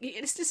something.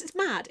 It's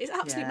mad. It's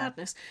absolute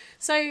madness.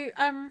 So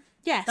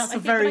yes, That's I a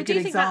think, but I very do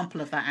good think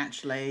example of that,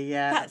 actually.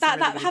 Yeah. that that's a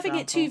really good having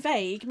it too example.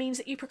 vague means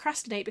that you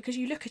procrastinate because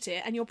you look at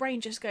it and your brain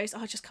just goes,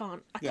 oh, I just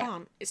can't. I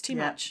can't. It's too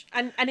much.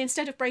 And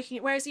instead of breaking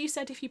it, whereas you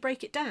said if you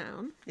break it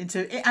down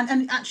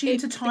and actually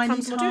it into tiny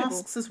becomes more doable.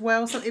 tasks as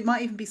well. So it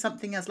might even be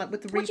something as like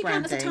with the What do you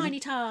count as a rebranding. tiny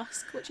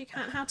task? What do you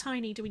count? How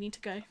tiny do we need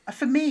to go?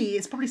 For me,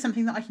 it's probably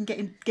something that I can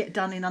get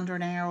done in under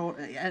an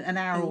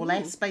hour or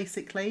less,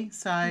 basically.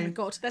 So Oh my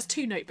god, there's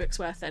 2 notebooks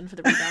worth then for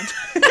the rebound.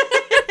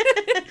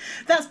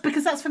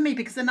 that's for me,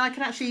 because then I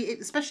can actually,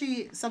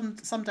 especially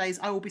some days,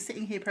 I will be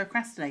sitting here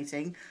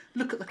procrastinating,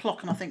 look at the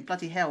clock, and I think,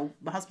 bloody hell,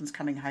 my husband's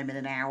coming home in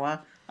an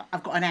hour.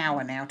 I've got an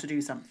hour now to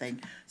do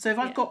something. So if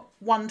I've got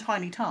one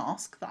tiny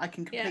task that I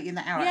can complete in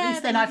that hour, at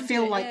least then you I can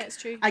feel do it. like Yeah, it's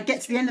true. I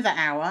get to the end of that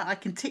hour, I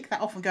can tick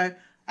that off and go,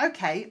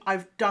 okay,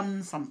 I've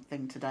done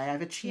something today.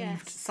 I've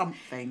achieved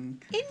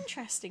something.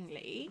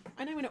 Interestingly,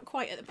 I know we're not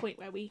quite at the point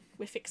where we're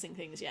fixing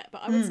things yet,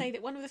 but I would say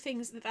that one of the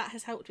things that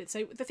has helped with,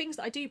 so the things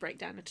that I do break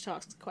down into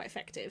tasks are quite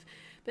effective,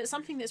 but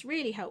something that's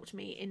really helped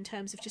me in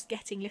terms of just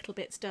getting little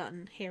bits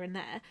done here and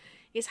there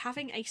is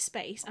having a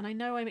space, and I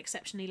know I'm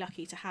exceptionally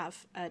lucky to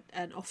have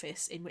an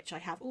office in which I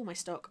have all my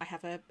stock. I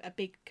have a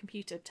big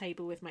computer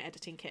table with my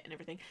editing kit and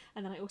everything,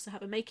 and then I also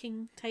have a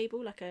making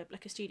table, like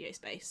a studio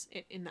space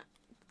in that.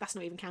 That's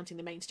not even counting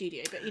the main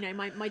studio, but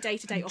my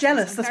day-to-day office.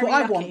 Jealous, I'm that's very what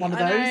I lucky. want, one of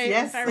I know, those,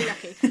 yes. I'm very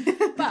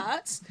lucky.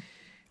 But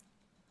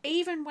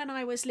even when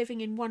I was living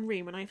in one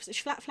room, and I was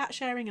flat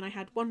sharing, and I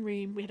had one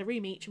room, we had a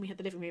room each, and we had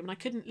the living room, and I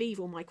couldn't leave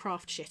all my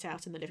craft shit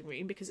out in the living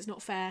room because it's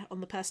not fair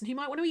on the person who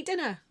might want to eat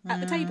dinner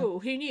at the table.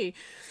 Who knew?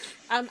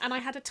 And I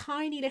had a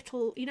tiny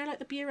little, like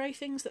the bureau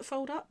things that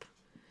fold up.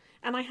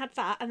 And I had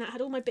that, and that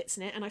had all my bits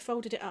in it, and I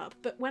folded it up.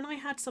 But when I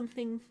had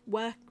something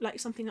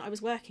something that I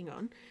was working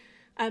on,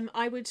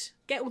 I would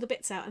get all the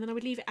bits out and then I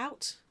would leave it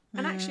out.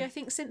 And actually, I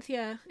think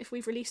Cynthia, if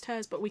we've released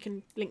hers, but we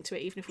can link to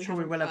it even if we Sure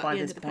we haven't will have by at the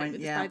end this of the point,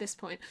 yeah. by this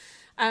point.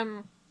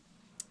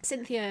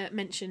 Cynthia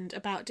mentioned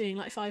about doing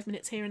like 5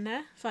 minutes here and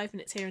there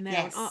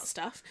Yes. on art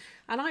stuff.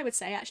 And I would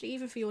say, actually,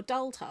 even for your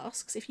dull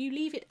tasks, if you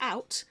leave it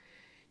out,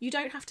 you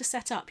don't have to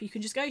set up. You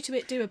can just go to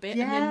it, do a bit,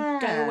 and then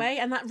go away.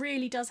 And that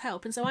really does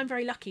help. And so I'm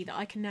very lucky that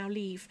I can now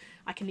leave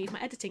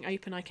my editing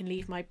open, I can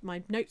leave my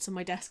notes on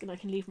my desk, and I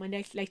can leave my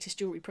latest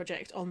jewellery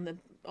project on the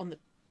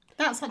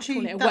That's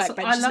actually, it a that's,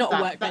 workbench. I It's love not a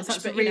that. workbench,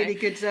 That's a but, really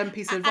good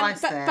piece of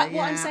advice there. But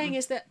what I'm yeah. saying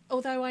is that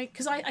although I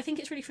think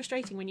it's really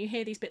frustrating when you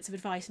hear these bits of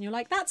advice and you're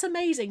like, that's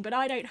amazing, but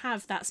I don't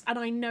have that, and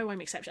I know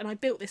I'm exceptional, and I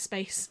built this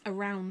space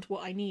around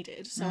what I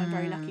needed, so I'm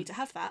very lucky to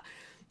have that.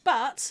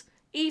 But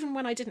even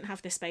when I didn't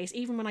have this space,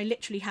 even when I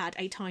literally had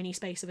a tiny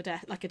space of a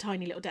desk, like a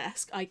tiny little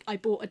desk, I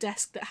bought a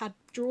desk that had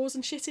drawers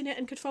and shit in it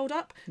and could fold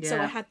up, so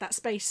I had that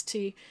space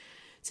to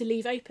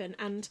leave open.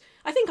 And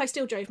I think I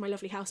still drove my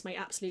lovely housemate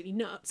absolutely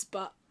nuts,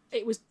 but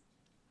it was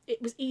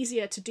it was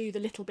easier to do the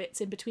little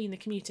bits in between the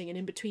commuting and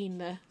in between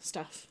the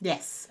stuff.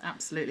 Yes,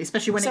 absolutely.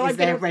 Especially when So it is I'm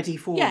there gonna- ready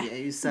for yeah,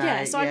 you. So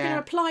I'm going to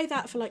apply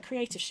that for like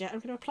creative shit. I'm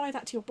going to apply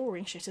that to your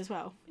boring shit as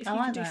well. If you I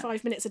can like do that.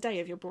 5 minutes a day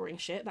of your boring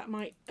shit, that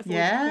might avoid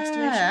Yeah,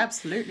 procrastination.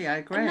 absolutely. I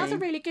agree. Another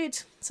really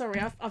good. Sorry,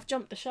 I've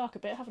jumped the shark a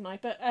bit, haven't I?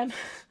 But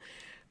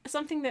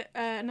something that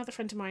another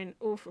friend of mine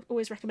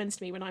always recommends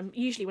to me when I'm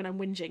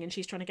whinging and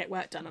she's trying to get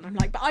work done, and I'm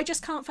like, but I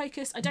just can't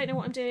focus. I don't know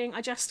what I'm doing.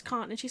 I just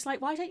can't. And she's like,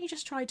 why don't you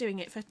just try doing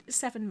it for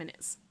 7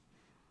 minutes?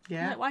 I'm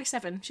Yeah. like, why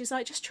 7? She's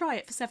like, just try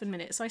it for 7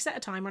 minutes. So I set a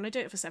timer and I do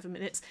it for 7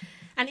 minutes,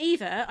 and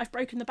either I've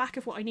broken the back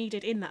of what I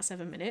needed in that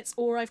 7 minutes,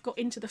 or I've got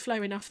into the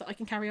flow enough that I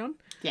can carry on,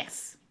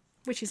 Yes.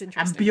 which is And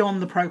interesting.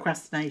 beyond the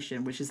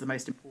procrastination, which is the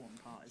most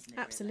important part, isn't it?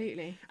 really?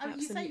 Absolutely, Oh,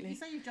 absolutely. You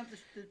say you've jumped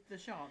the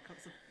shark.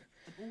 That's an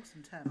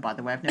awesome term, by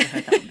the way. I've never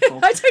heard that before.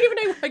 I don't even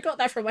know where I got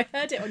that from. I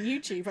heard it on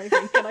YouTube, I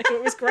think, and I thought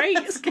it was great.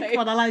 That's a good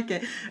one. I like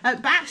it.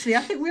 But actually,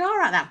 I think we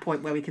are at that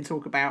point where we can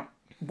talk about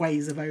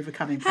ways of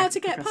overcoming How to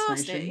get past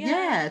procrastination. it,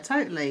 yeah.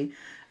 Totally.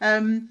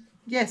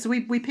 So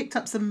we picked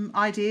up some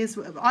ideas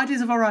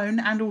of our own,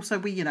 and also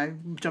we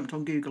jumped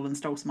on Google and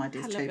stole some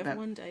ideas Had a too. little bit of But a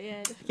wonder, yeah,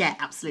 definitely. yeah,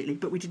 absolutely.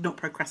 But we did not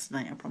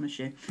procrastinate. I promise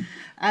you.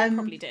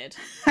 Probably did.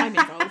 I'm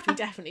involved. We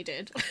definitely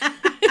did.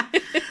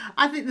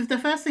 I think the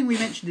first thing we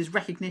mentioned is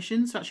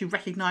recognition. So actually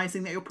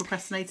recognising that you're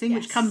procrastinating,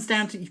 which Yes. comes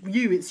down to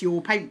you. It's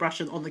your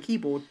paintbrush on the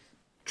keyboard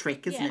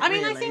trick, isn't it? I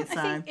mean, really? I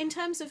think in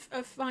terms of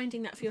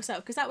finding that for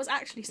yourself, because that was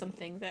actually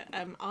something that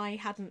I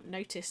hadn't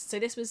noticed. So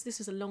this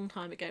was a long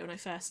time ago when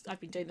I've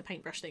been doing the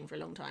paintbrush thing for a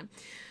long time,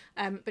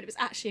 but it was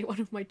actually at one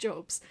of my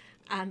jobs,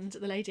 and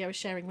the lady I was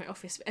sharing my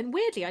office, and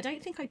weirdly, I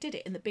don't think I did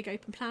it in the big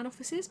open plan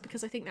offices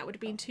because I think that would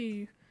have been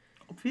too.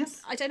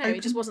 Obvious. I don't know,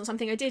 it just wasn't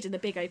something I did in the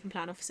big open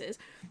plan offices.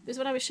 It was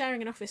when I was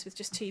sharing an office with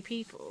just 2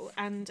 people,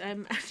 and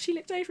she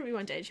looked over at me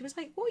one day and she was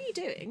like, "What are you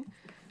doing?"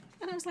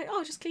 And I was like,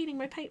 "Oh, just cleaning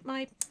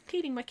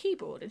my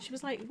keyboard." And she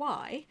was like,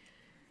 "Why?"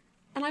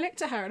 And I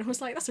looked at her and I was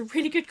like, "That's a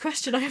really good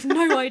question. I have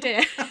no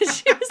idea."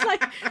 She was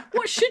like,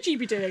 "What should you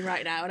be doing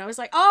right now?" And I was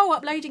like, "Oh,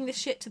 uploading this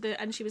shit to the..."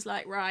 And she was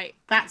like, "Right.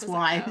 That's I was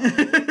why.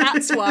 like, "Oh,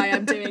 that's why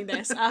I'm doing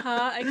this.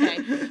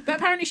 Okay." But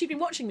apparently she'd been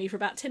watching me for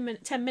about 10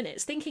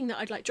 minutes, thinking that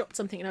I'd like dropped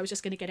something and I was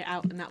just going to get it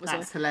out, and that was all.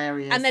 That's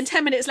hilarious. And then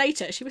 10 minutes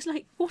later, she was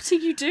like, "What are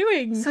you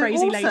doing, So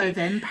crazy also lady?"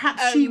 then,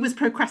 perhaps she was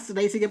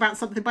procrastinating about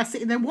something by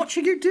sitting there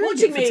watching you doing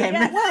Watching it for me, 10 yeah.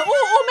 minutes.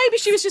 Well, or maybe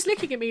she was just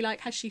looking at me like,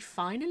 has she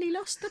finally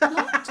lost the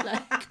plot?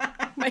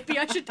 Like, maybe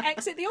I should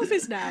exit the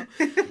office now.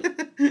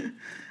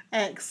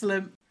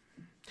 Excellent.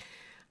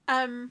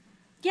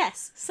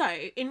 Yes, so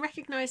in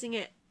recognising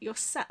it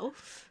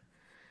yourself,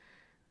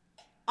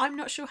 I'm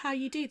not sure how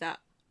you do that.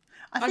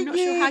 I'm not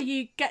sure how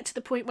you get to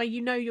the point where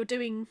you know you're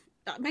doing...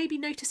 maybe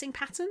noticing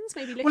patterns,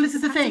 maybe looking Well, this for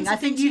is the thing. patterns I of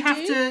think things you have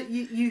do.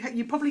 to.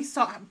 You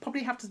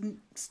probably have to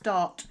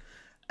start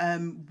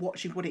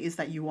watching what it is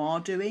that you are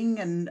doing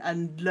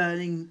and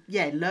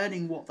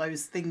learning what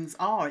those things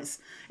are. It's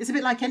a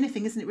bit like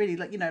anything, isn't it? Really,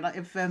 like like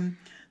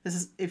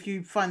if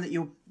you find that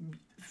you're,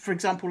 for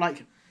example,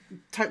 like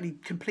totally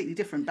completely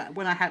different. But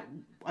when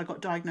I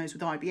got diagnosed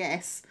with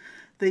IBS.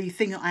 The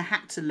thing that I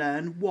had to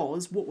learn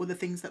was what were the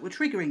things that were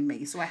triggering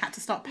me. So I had to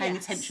start paying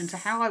attention to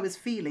how I was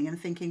feeling and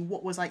thinking,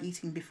 what was I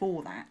eating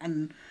before that?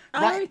 And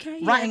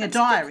writing a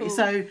diary. Cool.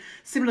 So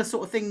similar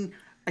sort of thing.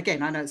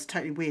 Again, I know it's a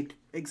totally weird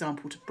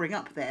example to bring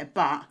up there,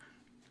 but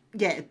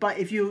yeah. But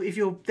if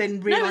you're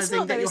then realising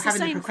not, that though. you're It's the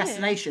having a same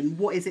procrastination,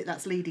 what is it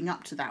that's leading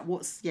up to that?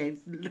 What's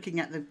looking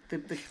at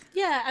the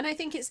Yeah, and I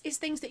think it's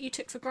things that you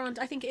took for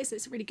granted. I think it's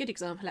a really good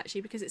example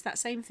actually, because it's that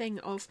same thing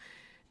of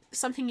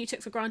something you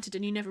took for granted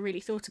and you never really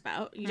thought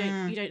about. You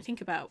don't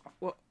think about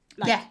what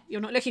you're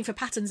not looking for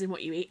patterns in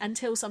what you eat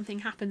until something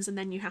happens, and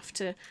then you have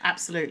to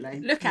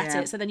absolutely look at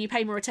it. So then you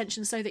pay more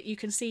attention so that you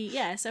can see.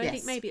 Yeah. So I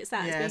think maybe it's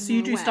that. Yeah. It's So being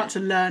you more do aware. start to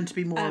learn to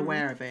be more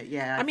aware of it.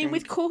 Yeah. I mean,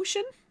 think.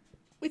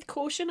 with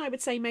caution, I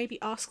would say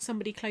maybe ask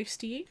somebody close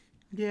to you.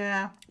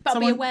 Yeah. But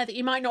be aware that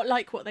you might not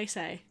like what they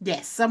say.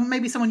 Yes,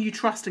 maybe someone you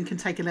trust and can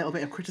take a little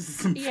bit of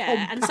criticism from.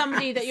 Yeah, and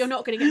somebody that you're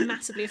not going to get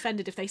massively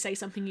offended if they say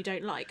something you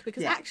don't like.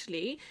 Because Yeah.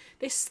 actually,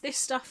 this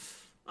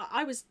stuff,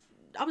 I was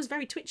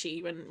very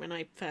twitchy when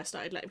I first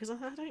started, because I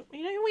don't,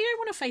 we don't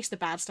want to face the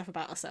bad stuff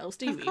about ourselves,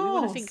 do we? We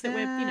want to think that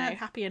we're,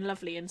 happy and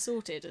lovely and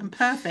sorted. And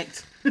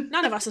perfect.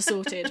 none of us are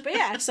sorted, but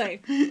yeah, so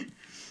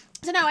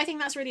no, I think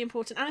that's really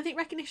important, and I think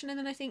recognition, and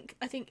then I think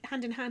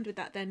hand in hand with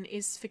that then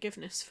is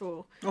forgiveness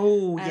for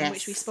yes,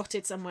 which we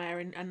spotted somewhere,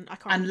 and I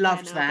can't and remember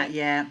loved now, that, but,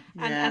 yeah.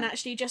 and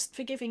actually just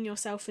forgiving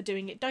yourself for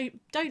doing it.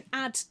 Don't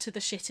add to the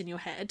shit in your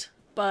head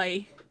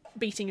by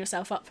beating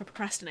yourself up for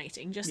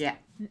procrastinating. Just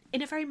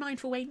in a very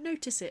mindful way,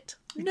 notice it.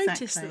 Exactly.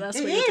 Notice that that's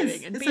it what is. you're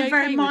doing, and it's be a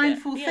very okay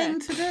mindful with it. thing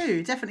to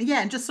do, definitely.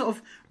 Yeah, and just sort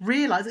of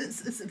realise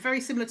it's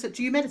very similar to.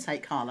 Do you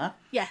meditate, Carla?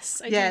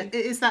 Yes, I do. do.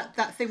 It is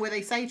that thing where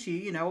they say to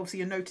you, obviously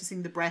you're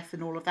noticing the breath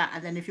and all of that,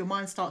 and then if your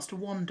mind starts to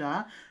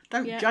wander,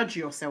 don't judge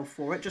yourself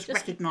for it. Just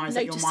recognise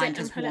that your mind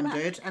has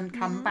wandered and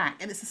come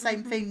back. And it's the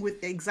same thing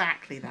with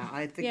exactly that.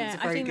 I think it's a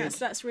very good.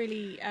 That's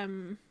really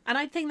and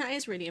I think that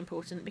is really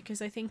important,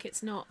 because I think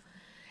it's not.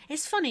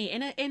 It's funny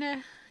in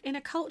a in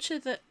a culture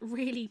that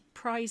really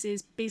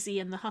prizes busy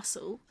and the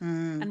hustle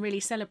and really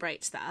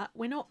celebrates that,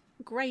 we're not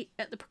great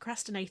at the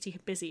procrastinating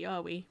busy,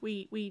 are we?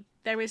 We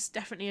there is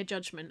definitely a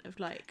judgment of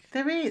like,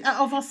 there is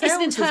of ourselves. it's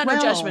an internal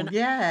as well. judgment.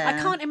 Yeah,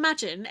 I can't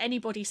imagine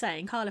anybody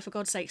saying, Carla, for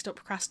God's sake, stop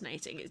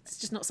procrastinating. It's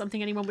just not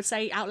something anyone would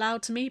say out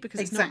loud to me, because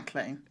it's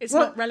exactly.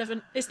 not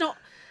relevant. It's not.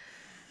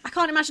 I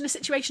can't imagine a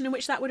situation in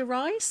which that would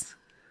arise.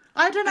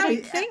 I don't know.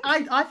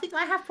 I think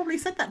I have probably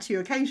said that to you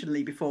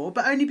occasionally before,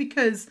 but only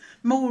because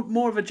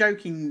more of a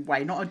joking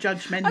way, not a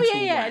judgmental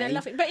way. In a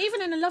loving, but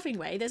even in a loving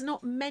way, there's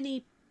not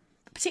many,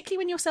 particularly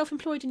when you're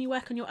self-employed and you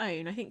work on your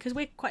own. I think because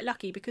we're quite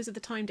lucky because of the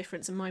time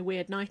difference and my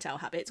weird night owl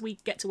habits, we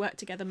get to work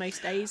together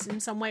most days in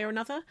some way or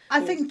another.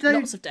 I think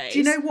lots of days. Do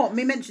you know what?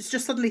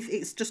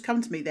 It's just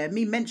come to me there.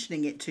 Me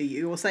mentioning it to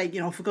you or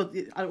saying, I forgot.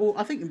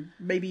 I think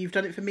maybe you've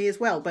done it for me as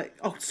well. But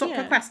stop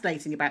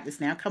procrastinating about this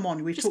now. Come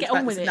on, we've just talked get on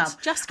about with this it.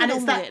 enough. Just get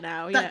on with it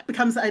now. Yeah, that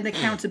becomes an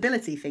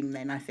accountability thing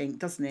then. I think,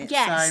 doesn't it?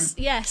 Yes,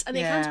 yes, and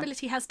the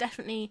accountability has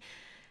definitely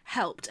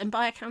helped. And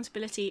by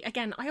accountability,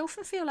 again, I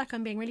often feel like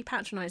I'm being really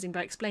patronising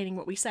by explaining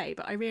what we say,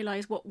 but I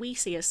realise what we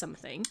see as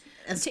something,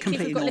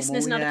 particularly if we've got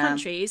listeners in other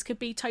countries, could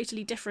be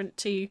totally different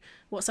to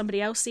what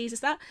somebody else sees as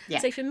that. Yeah.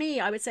 So for me,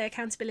 I would say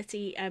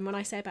accountability, when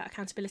I say about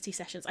accountability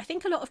sessions, I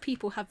think a lot of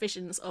people have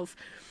visions of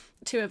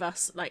two of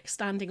us like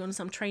standing on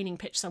some training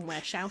pitch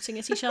somewhere shouting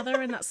at each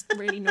other, and that's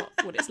really not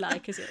what it's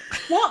like, is it?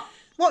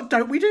 What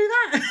don't we do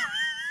that?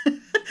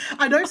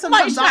 I know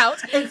sometimes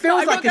it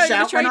feels like a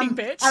shout when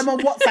I'm on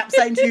WhatsApp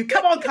saying to you,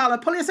 come on, Carla,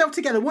 pull yourself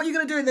together. What are you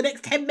going to do in the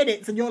next 10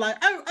 minutes? And you're like,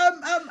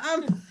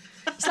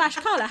 /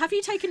 Carla, have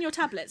you taken your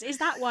tablets? Is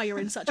that why you're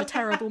in such a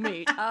terrible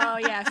mood? Oh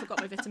yeah, I forgot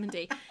my vitamin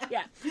D.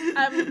 Yeah.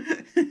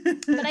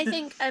 But I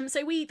think so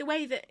the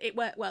way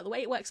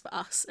it works for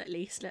us, at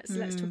least,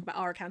 let's talk about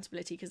our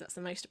accountability, because that's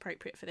the most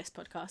appropriate for this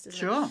podcast, isn't it?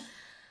 Sure.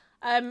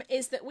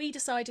 Is that we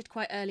decided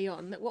quite early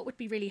on that what would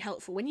be really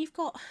helpful when you've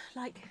got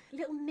like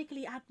little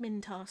niggly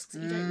admin tasks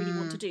that you don't really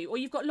want to do, or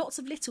you've got lots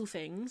of little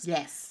things,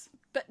 yes,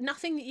 but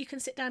nothing that you can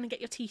sit down and get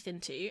your teeth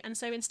into, and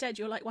so instead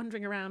you're like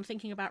wandering around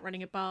thinking about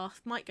running a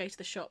bath, might go to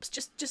the shops,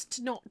 just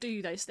to not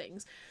do those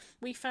things.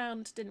 We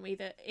found, didn't we,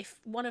 that if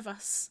one of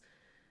us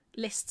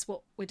lists what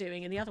we're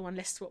doing and the other one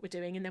lists what we're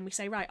doing, and then we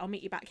say, right, I'll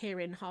meet you back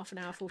here in half an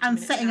hour, 40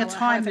 minutes, and setting a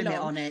time limit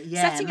on it,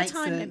 setting a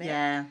time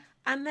limit.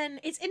 And then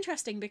it's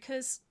interesting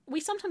because we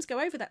sometimes go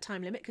over that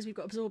time limit because we've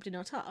got absorbed in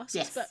our tasks.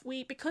 Yes. But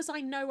because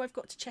I know I've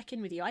got to check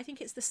in with you, I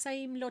think it's the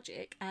same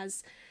logic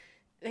as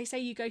they say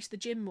you go to the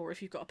gym more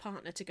if you've got a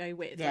partner to go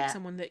with, like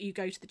someone that you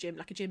go to the gym,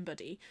 like a gym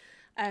buddy,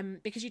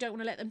 because you don't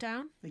want to let them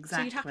down. Exactly.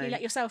 So you'd happily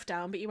let yourself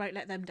down, but you won't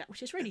let them down,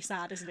 which is really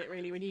sad, isn't it,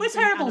 really? When you We're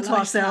terrible to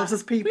ourselves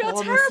as people, We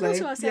are terrible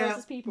to ourselves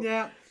as people.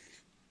 Yeah.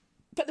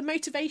 But the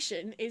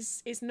motivation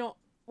is not,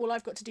 well,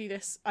 I've got to do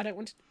this, I don't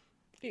want to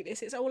do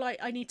this, it's all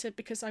I need to,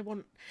 because I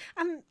want.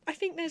 And I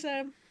think is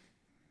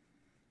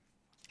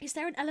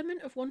there an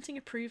element of wanting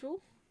approval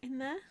in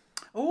there?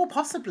 Oh,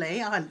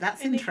 possibly.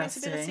 That's in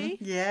interesting.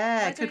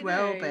 Yeah, it could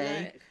well be.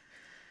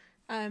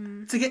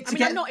 Like, to get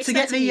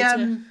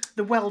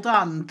the well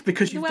done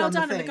because you've done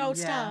the thing. And the gold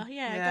star.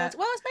 Yeah.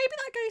 Well, maybe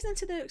that goes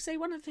into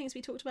one of the things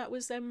we talked about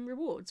was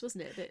rewards,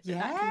 wasn't it? That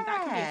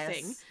can be a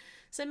thing.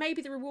 So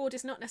maybe the reward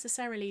is not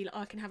necessarily like,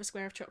 I can have a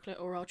square of chocolate,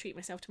 or I'll treat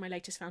myself to my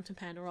latest fountain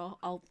pen, or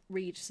I'll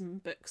read some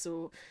books,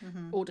 or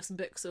order some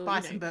books, or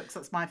buy some books.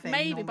 That's my thing.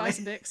 Maybe buy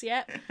some books.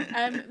 Yeah.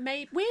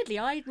 Weirdly,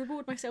 I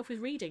reward myself with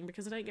reading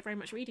because I don't get very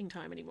much reading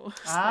time anymore.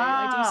 So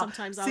I do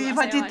sometimes. See, if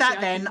I did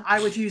that, then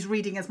I would use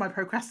reading as my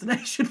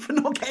procrastination for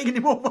not getting any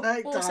more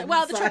work done.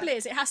 Well, the trouble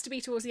is, it has to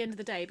be towards the end of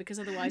the day, because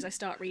otherwise I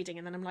start reading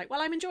and then I'm like,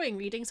 well, I'm enjoying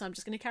reading, so I'm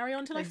just going to carry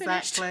on till I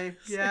finish. Exactly.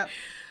 Yeah.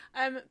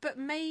 But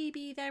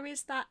maybe there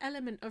is that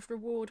element of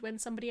reward when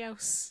somebody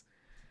else,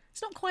 it's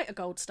not quite a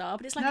gold star,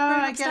 but it's like a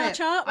grown-up star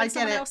chart when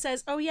someone else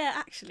says, oh yeah,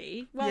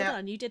 actually, well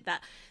done, you did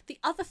that. The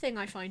other thing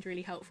I find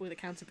really helpful with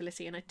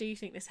accountability, and I do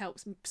think this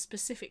helps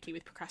specifically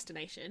with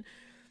procrastination,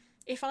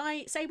 if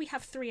I say we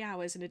have 3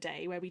 hours in a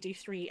day where we do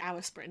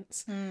 3-hour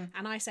sprints,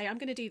 and I say I'm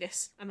going to do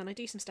this, and then I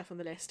do some stuff on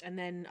the list, and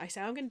then I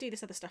say I'm going to do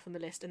this other stuff on the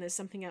list, and there's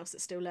something else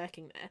that's still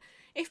lurking there.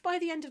 If by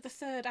the end of the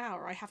 3rd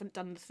hour I haven't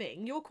done the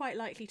thing, you're quite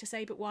likely to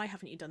say, but why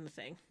haven't you done the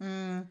thing?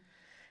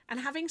 And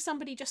having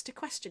somebody just to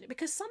question it,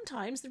 because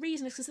sometimes the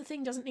reason is because the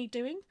thing doesn't need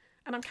doing,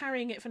 and I'm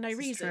carrying it for no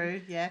reason.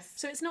 True, yes.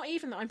 So it's not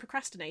even that I'm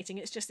procrastinating,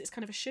 it's just, it's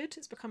kind of a should,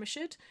 it's become a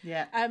should.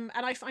 Yeah. And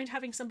I find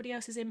having somebody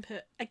else's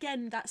input,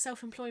 again, that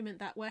self-employment,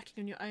 that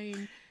working on your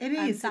own. It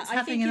is.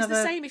 I think it's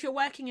the same if you're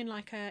working in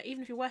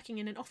even if you're working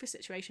in an office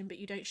situation, but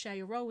you don't share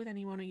your role with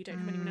anyone, or you don't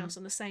have anyone else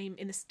on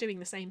doing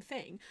the same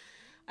thing.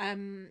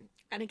 And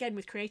again,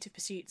 with creative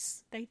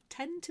pursuits, they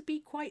tend to be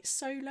quite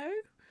solo.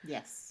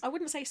 Yes. I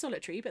wouldn't say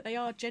solitary, but they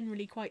are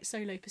generally quite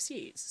solo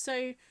pursuits.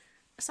 So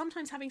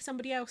sometimes having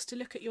somebody else to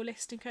look at your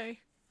list and go,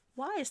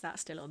 why is that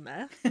still on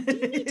there? Do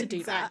you need to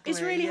do that?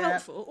 Is really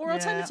helpful. Or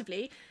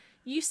alternatively,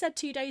 you said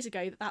 2 days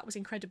ago that was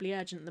incredibly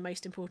urgent and the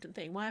most important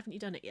thing. Why haven't you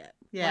done it yet?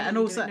 Yeah, and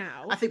also,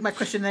 I think my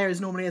question there is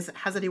normally,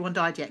 has anyone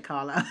died yet,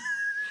 Carla?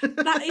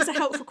 That is a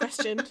helpful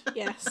question,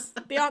 yes.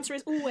 The answer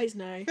is always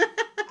no.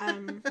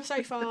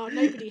 So far,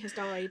 nobody has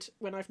died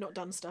when I've not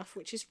done stuff,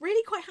 which is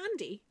really quite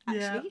handy,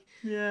 actually.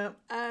 Yeah.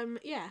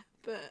 Yeah,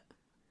 but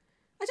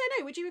I don't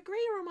know. Would you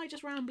agree, or am I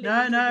just rambling?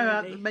 No,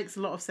 incoherently? it makes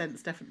a lot of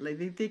sense.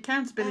 Definitely, the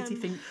accountability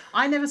thing.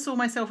 I never saw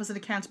myself as an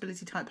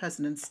accountability type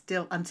person, and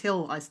still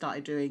until I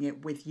started doing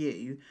it with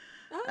you.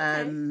 Oh,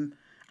 okay.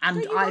 And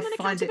Don't you I run an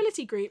find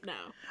accountability group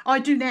now? I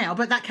do now,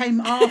 but that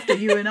came after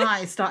you and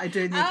I started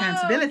doing the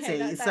accountability. Okay,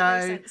 that makes so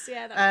sense.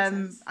 Yeah, that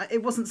makes sense.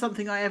 it wasn't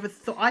something I ever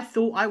thought. I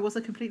thought I was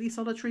a completely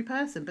solitary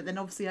person, but then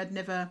obviously I'd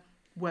never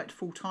worked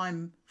full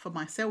time for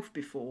myself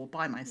before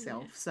by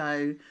myself. Yeah.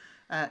 So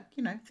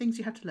things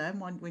you have to learn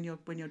when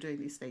you're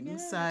doing these things. Yeah,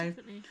 so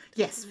definitely.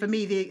 Yes, for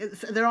me,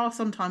 there are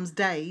sometimes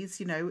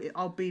days.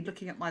 I'll be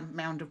looking at my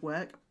mound of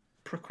work,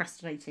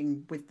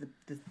 procrastinating with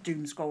the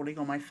doom scrolling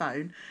on my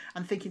phone,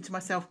 and thinking to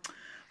myself,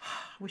 I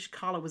wish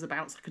Carla was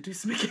about so I could do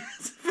some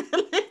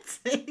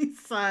accountability.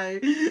 So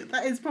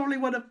that is probably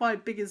one of my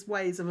biggest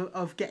ways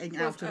of getting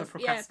out of a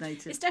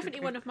procrastinator. Yeah, it's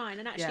definitely one of mine.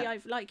 And actually,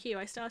 I've like you,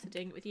 I started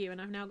doing it with you,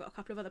 and I've now got a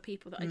couple of other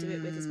people that I do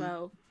it with as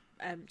well.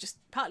 Just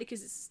partly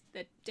because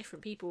they're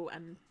different people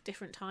and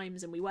different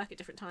times, and we work at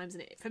different times,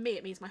 and for me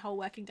it means my whole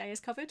working day is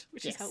covered,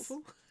 which is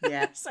helpful.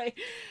 Yeah. So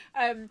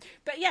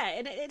but yeah,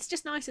 and it's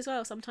just nice as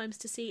well sometimes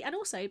to see, and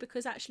also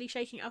because actually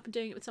shaking it up and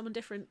doing it with someone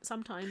different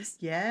sometimes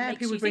makes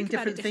people you bring think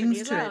about different it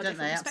things to well, it, don't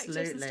they?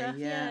 Absolutely.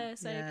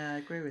 So I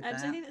agree with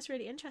that. So I think that's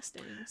really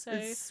interesting.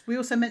 So we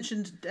also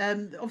mentioned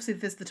obviously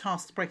there's the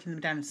tasks, breaking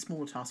them down into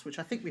smaller tasks, which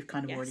I think we've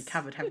kind of already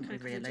covered, haven't we,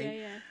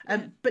 really?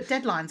 But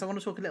deadlines, I want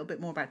to talk a little bit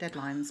more about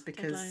deadlines,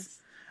 because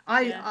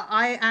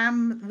I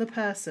am the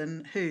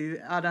person who,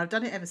 and I've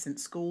done it ever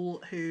since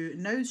school, who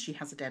knows she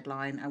has a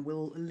deadline and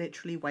will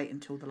literally wait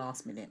until the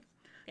last minute.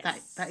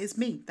 Yes. That is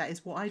me. That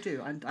is what I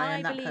do. I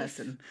am that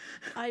person.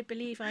 I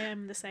believe I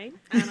am the same.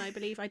 And I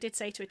believe I did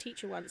say to a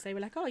teacher once, they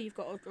were like, oh, you've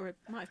got, or it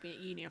might have been at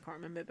uni, I can't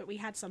remember, but we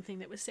had something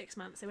that was 6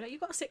 months. They were like,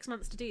 you've got 6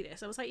 months to do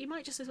this. I was like, you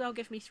might just as well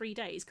give me 3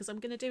 days, because I'm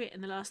going to do it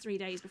in the last 3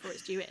 days before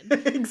it's due in.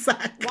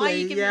 Exactly. Why are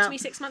you giving it to me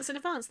 6 months in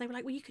advance? They were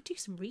like, well, you could do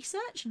some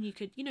research and you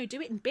could,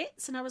 do it in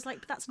bits. And I was like,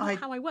 but that's not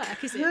how I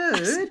work, is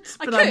it?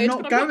 I'm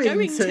not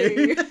going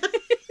to.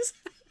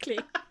 Exactly.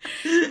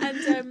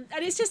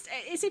 And it's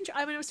interesting.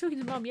 I mean, I was talking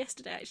to Mum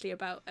yesterday actually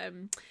about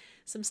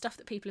some stuff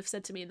that people have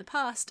said to me in the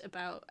past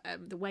about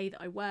the way that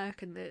I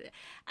work, and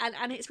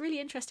it's really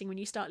interesting when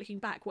you start looking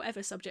back,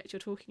 whatever subject you're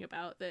talking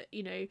about, that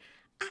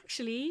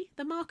actually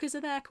the markers are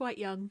there quite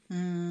young.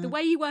 The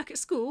way you work at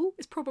school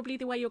is probably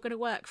the way you're going to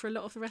work for a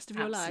lot of the rest of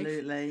your life.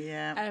 Absolutely,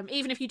 yeah.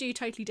 Even if you do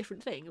totally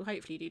different things, or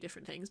hopefully you do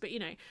different things, but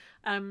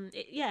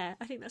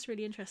I think that's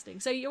really interesting.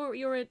 So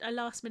you're a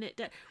last minute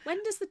when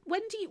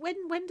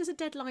does a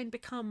deadline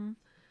become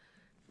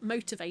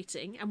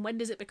motivating, and when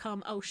does it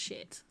become, oh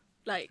shit,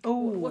 like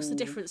what's the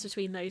difference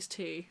between those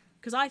two?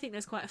 Because I think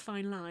there's quite a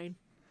fine line.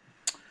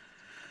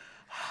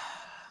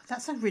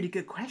 That's a really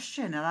good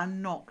question, and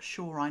I'm not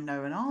sure I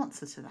know an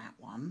answer to that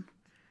one.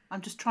 I'm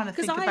just trying to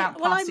think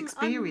about past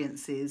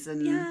experiences.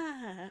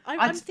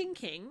 I'm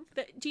thinking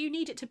that, do you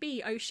need it to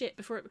be oh shit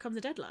before it becomes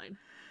a deadline?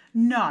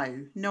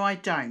 No, I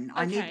don't.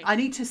 Okay. I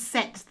need to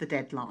set the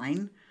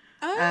deadline.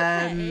 Oh,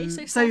 okay,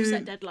 so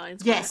self-set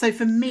deadlines. Yeah, so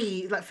for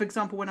me, like for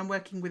example, when I'm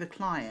working with a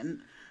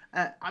client,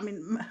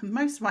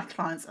 most of my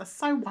clients are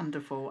so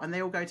wonderful, and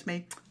they all go to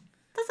me,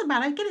 doesn't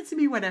matter, get it to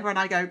me whenever, and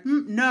I go,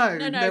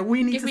 no,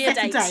 we need to set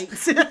a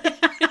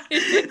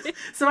date.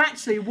 So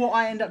actually what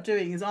I end up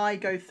doing is I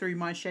go through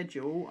my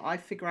schedule, I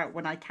figure out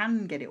when I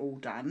can get it all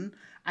done,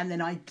 and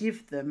then I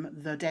give them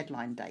the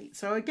deadline date.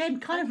 So again,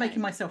 kind of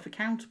making myself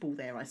accountable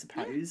there, I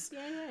suppose.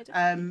 Yeah,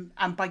 definitely.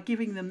 And by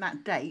giving them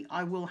that date,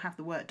 I will have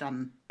the work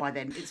done by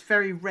then. It's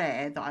very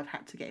rare that I've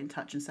had to get in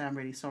touch and say, I'm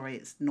really sorry,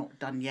 it's not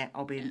done yet.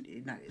 I'll be,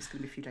 it's going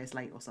to be a few days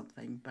late or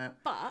something.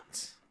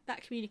 But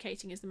that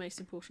communicating is the most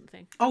important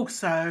thing. Oh,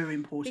 so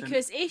important.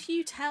 Because if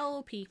you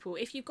tell people,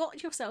 if you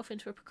got yourself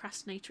into a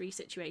procrastinatory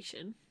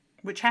situation,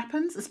 which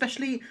happens,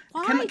 especially,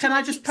 can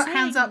I just put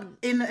hands up,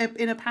 in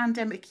a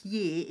pandemic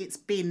year, it's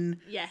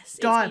been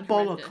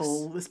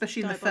diabolical,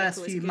 especially in the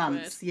first few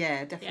months.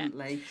 Yeah,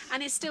 definitely. Yeah.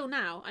 And it's still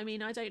now. I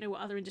mean, I don't know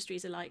what other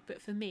industries are like,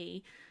 but for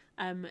me,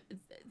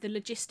 the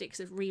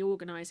logistics of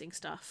reorganising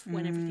stuff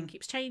when everything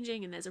keeps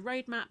changing and there's a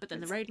roadmap, but then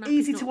the roadmap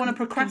is easy to want to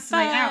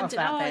procrastinate out of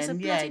that. It's a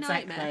bloody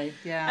exactly. nightmare.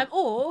 Yeah.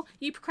 Or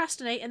you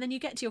procrastinate and then you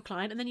get to your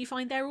client and then you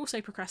find they're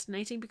also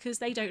procrastinating because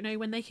they don't know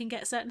when they can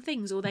get certain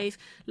things, or they've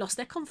lost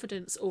their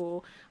confidence,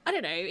 or I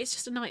don't know. It's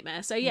just a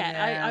nightmare. So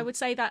I would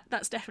say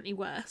that's definitely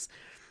worse.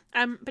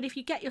 But if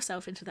you get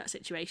yourself into that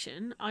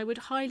situation, I would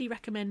highly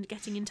recommend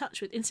getting in touch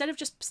with, instead of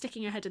just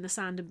sticking your head in the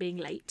sand and being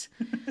late.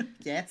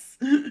 Yes.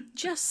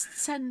 Just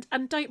send,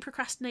 and don't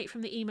procrastinate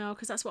from the email,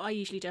 because that's what I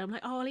usually do. I'm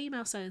like, I'll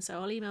email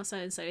so-and-so,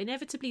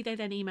 Inevitably, they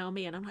then email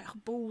me, and I'm like, oh,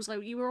 balls,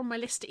 like, you were on my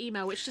list to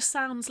email, which just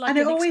sounds like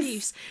an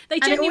excuse.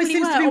 They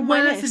genuinely were on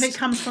my list. If it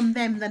comes from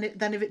them than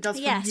if it does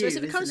from you. Yeah, so if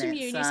it comes from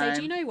you and you say,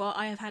 do you know what,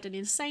 I have had an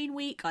insane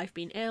week, I've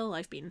been ill,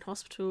 I've been in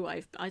hospital,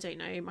 I don't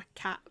know, my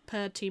cat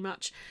purred too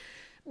much.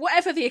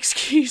 whatever the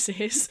excuse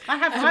is.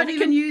 I've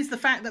even used the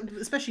fact that,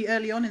 especially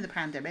early on in the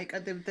pandemic,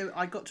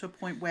 I got to a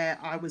point where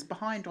I was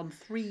behind on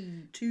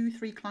three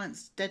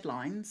clients'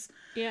 deadlines.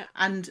 Yeah.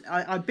 And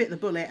I bit the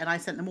bullet and I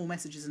sent them all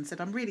messages and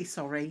said, I'm really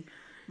sorry.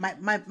 My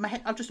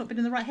head, I've just not been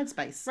in the right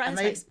headspace.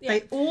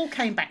 They all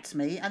came back to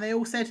me and they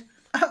all said,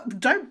 oh,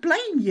 don't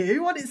blame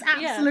you. And it's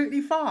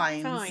absolutely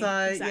fine. So,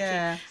 exactly.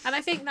 yeah. And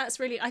I think that's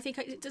really,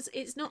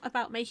 it's not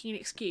about making an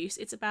excuse.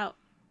 It's about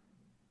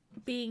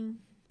being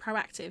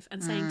proactive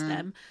and saying to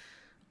them,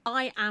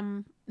 I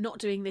am not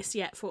doing this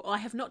yet I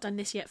have not done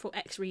this yet for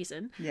X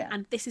reason. Yeah.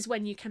 And this is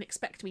when you can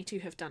expect me to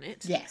have done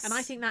it. Yes. And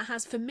I think that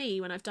has, for me,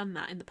 when I've done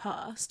that in the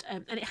past,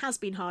 and it has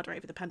been harder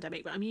over the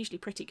pandemic, but I'm usually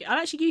pretty good. I'm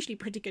actually usually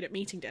pretty good at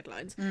meeting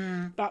deadlines.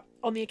 But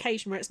on the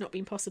occasion where it's not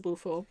been possible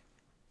for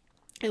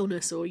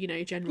illness or,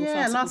 general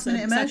last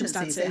minute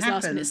emergencies,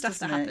 last minute stuff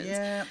that happens.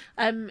 Yeah.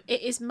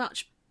 It is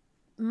much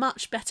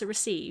better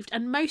received,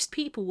 and most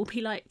people will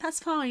be like, that's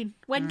fine,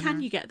 when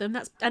can you get them?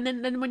 And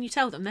then when you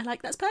tell them, they're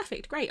like, that's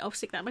perfect, great, I'll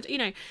stick that much.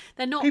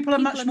 They're not, people are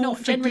much more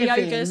generally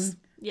ogres.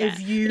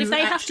 If you but if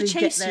they have to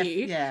chase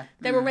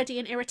they're already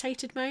in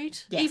irritated mode,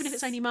 Yes. even if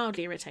it's only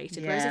mildly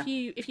irritated. Whereas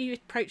if you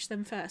approach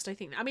them first, I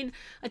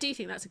do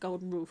think that's a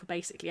golden rule for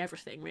basically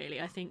everything,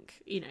 really. I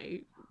think,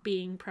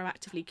 being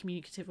proactively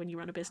communicative when you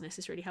run a business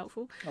is really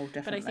helpful. Oh,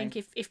 definitely. But I think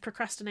if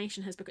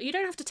procrastination has become, you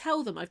don't have to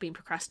tell them I've been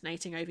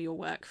procrastinating over your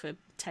work for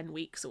 10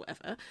 weeks or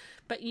whatever,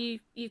 but you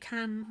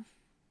can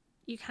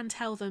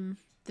tell them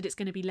that it's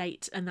going to be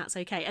late and that's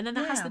okay. And then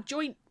that has the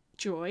joint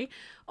joy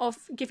of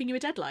giving you a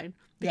deadline.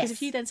 Because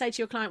if you then say to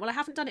your client, well, I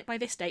haven't done it by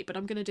this date, but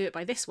I'm going to do it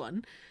by this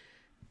one,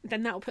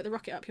 then that will put the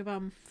rocket up your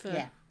bum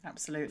for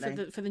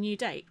absolutely for the new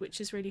date, which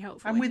is really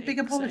helpful. And with big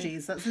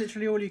apologies, that's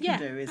literally all you can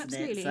do, isn't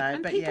absolutely. it? So,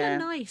 and people are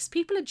nice.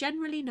 People are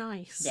generally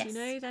nice. Yes.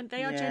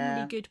 They are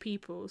generally good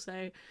people.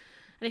 So,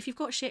 and if you've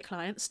got shit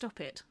clients, stop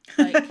it.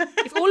 Like,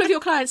 if all of your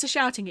clients are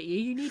shouting at you,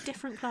 you need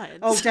different clients.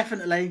 Oh,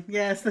 definitely.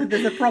 Yes,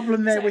 there's a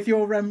problem there with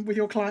your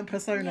client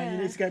persona. Yeah. You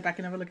need to go back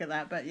and have a look at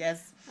that. But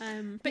yes.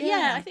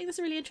 I think that's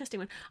a really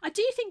interesting one.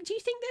 Do you think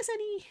there's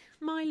any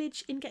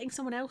mileage in getting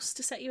someone else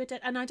to set you a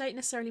deadline? And I don't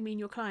necessarily mean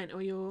your client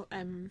or your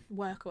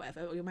work or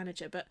whatever, or your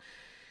manager, but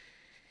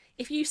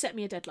if you set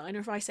me a deadline,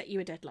 or if I set you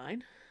a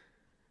deadline,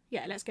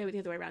 let's go with the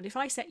other way around. If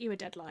I set you a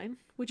deadline,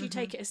 would you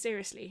take it as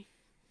seriously?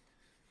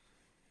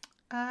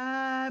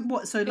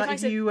 What? So like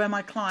you were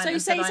my client.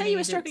 So and say you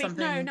were struggling.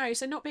 something... No.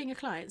 So not being a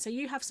client. So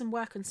you have some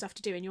work and stuff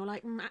to do, and you're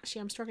like, actually,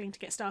 I'm struggling to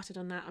get started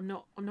on that. I'm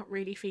not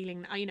really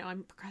feeling.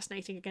 I'm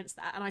procrastinating against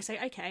that. And I say,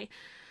 okay,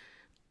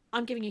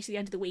 I'm giving you to the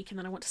end of the week, and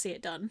then I want to see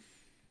it done.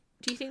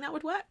 Do you think that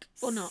would work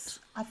or not?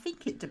 I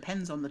think it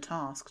depends on the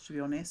task, to be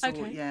honest.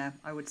 Okay. Or,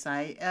 I would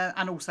say,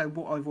 and also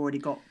what I've already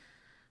got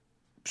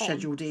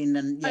scheduled in,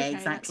 and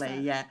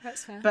exactly,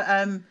 that's fair. But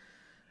I'm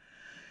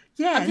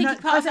thinking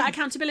part of that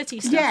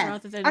accountability stuff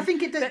rather than. I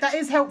think that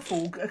is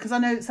helpful, because I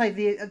know, say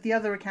the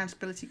other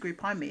accountability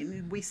group I'm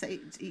in, we set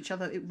each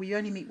other. We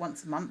only meet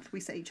once a month. We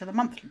set each other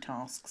monthly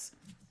tasks.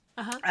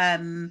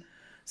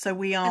 So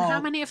we are. And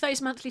how many of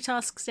those monthly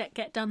tasks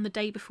get done the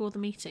day before the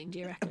meeting, do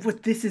you reckon? Well,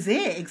 this is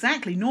it,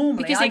 exactly.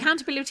 Normally, because the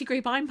accountability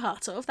group I'm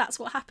part of, that's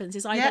what happens.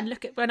 Is I then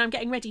look at, when I'm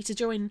getting ready to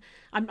join,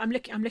 I'm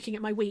looking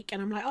at my week,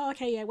 and I'm like, oh,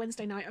 okay,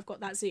 Wednesday night I've got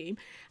that Zoom,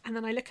 and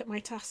then I look at my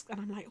task and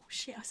I'm like, oh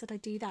shit, I said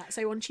I'd do that.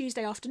 So on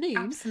Tuesday afternoon,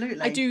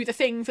 absolutely, I do the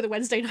thing for the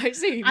Wednesday night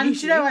Zoom. And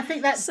I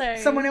think that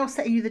someone else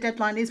setting you the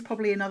deadline is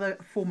probably another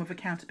form of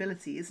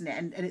accountability, isn't it?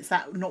 And it's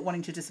that not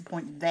wanting to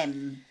disappoint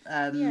them. So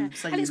and you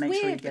it's make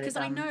weird sure you get because it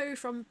done. I know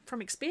from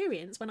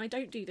experience, when I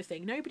don't do the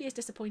thing, nobody is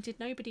disappointed,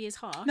 nobody is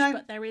harsh,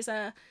 but there is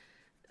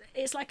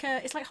it's like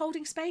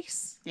holding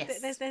space.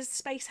 Yes. There's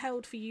space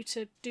held for you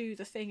to do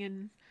the thing,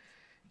 and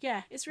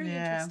it's really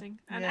interesting,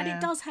 and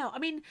it does help. I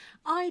mean,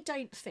 I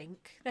don't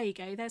think, there you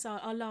go, there's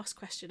our last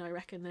question, I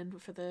reckon, then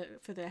for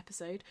the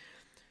episode.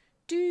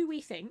 Do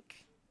we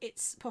think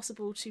it's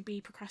possible to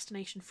be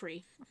procrastination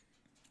free?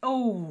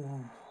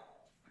 Oh,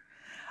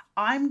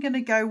 I'm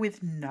gonna go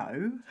with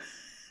no.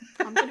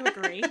 I'm going to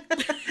agree.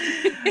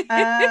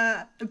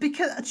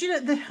 Because do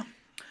you know,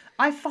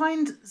 I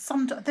find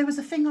there was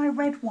a thing I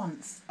read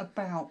once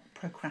about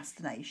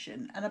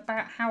procrastination, and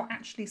about how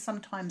actually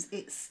sometimes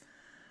it's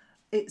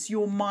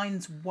your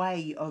mind's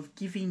way of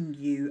giving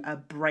you a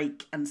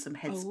break and some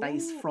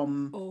headspace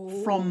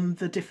from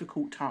the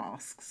difficult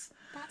tasks.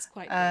 That's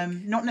quite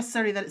big. Not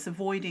necessarily that it's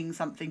avoiding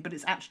something, but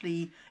it's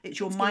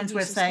your mind's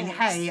way of some saying, space.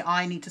 hey,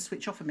 I need to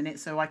switch off a minute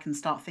so I can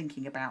start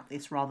thinking about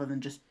this rather than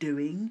just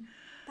doing.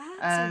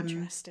 That's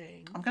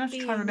interesting. I'm going to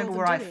have to try and remember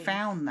where I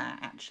found that,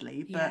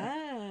 actually.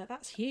 But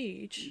that's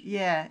huge.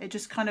 Yeah, it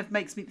just kind of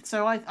makes me...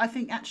 So I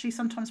think actually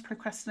sometimes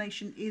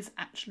procrastination is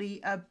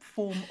actually a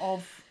form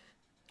of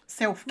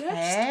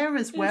self-care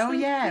as well.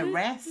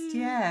 Rest,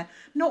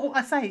 Not,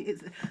 I say,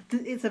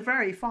 it's a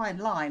very fine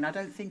line. I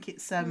don't think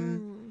it's...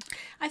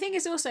 I think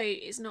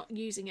it's not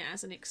using it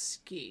as an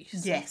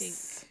excuse.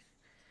 Yes.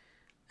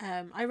 I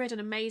think... I read an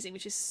amazing,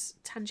 which is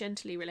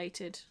tangentially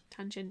related.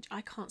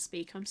 I can't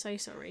speak. I'm so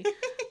sorry.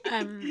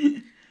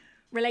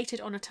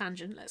 Related on a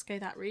tangent. Let's go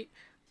that route.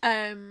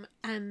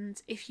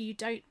 And if you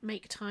don't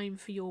make time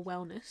for your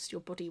wellness,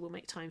 your body will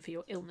make time for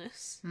your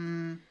illness.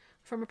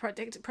 From a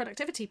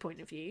productivity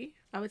point of view,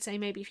 I would say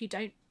maybe if you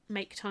don't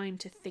make time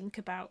to think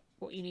about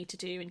what you need to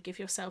do and give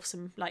yourself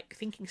some like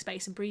thinking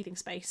space and breathing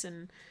space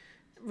and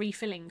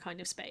refilling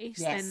kind of space,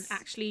 then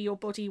actually your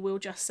body will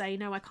just say,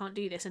 no, I can't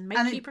do this, and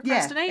make you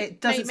procrastinate.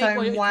 It does its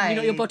own way.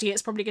 Not your body,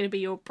 it's probably going to be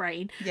your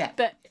brain.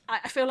 But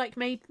I feel like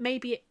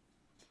maybe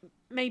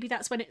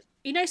that's when it,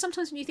 you know,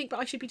 sometimes when you think, but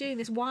I should be doing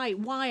this, why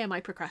am I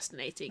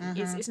procrastinating?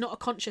 It's not a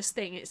conscious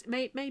thing. It's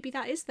maybe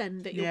that is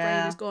then that your brain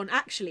has gone,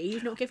 actually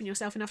you've not given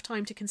yourself enough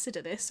time to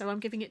consider this, so I'm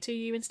giving it to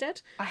you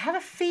instead. I have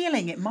a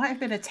feeling it might have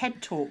been a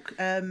TED talk.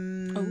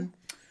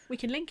 We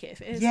can link it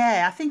if it is.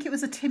 Yeah, I think it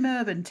was a Tim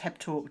Urban TED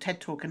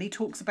talk, and he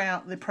talks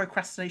about the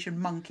procrastination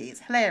monkey. It's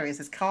hilarious.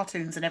 There's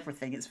cartoons and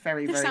everything. It's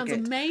very, very good. This sounds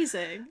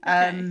amazing.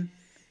 Okay.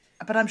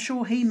 But I'm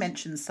sure he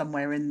mentions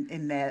somewhere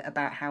in there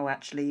about how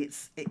actually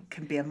it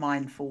can be a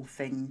mindful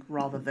thing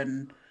rather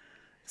than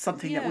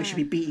something that we should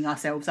be beating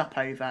ourselves up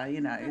over,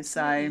 you know. Absolutely.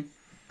 So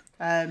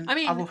I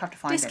mean, I will have to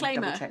find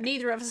disclaimer, it. Disclaimer,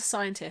 neither of us are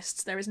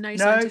scientists. There is no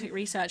scientific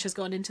research has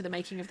gone into the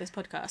making of this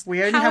podcast.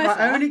 We only have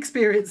our own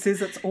experiences.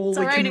 That's all we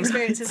can our own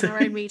experiences and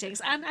our own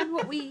readings. And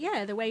what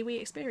the way we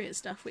experience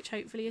stuff, which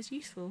hopefully is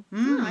useful.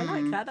 I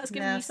like that. That's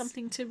given me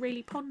something to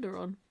really ponder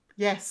on.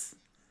 Yes.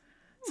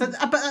 So,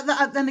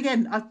 but then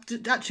again,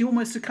 actually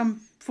almost to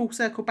come full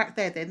circle back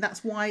there, then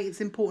that's why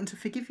it's important to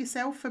forgive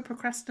yourself for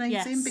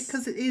procrastinating,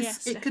 because it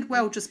is it could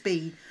well just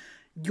be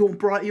your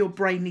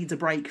brain needs a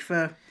break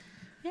for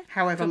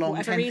however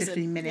long, 10, reason.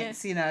 15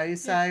 minutes, you know.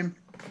 So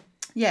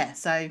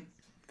so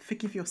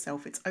forgive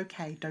yourself. It's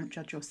okay. Don't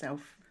judge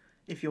yourself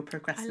if you're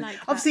procrastinating. I like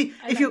that. Obviously,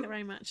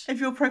 very much. If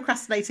you're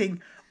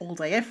procrastinating all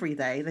day every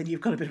day, then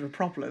you've got a bit of a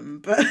problem.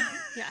 But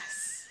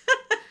yes.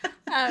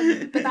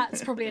 But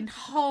that's probably a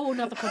whole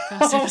nother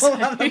podcast.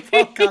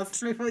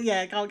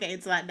 I can't get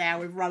into that now.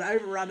 We've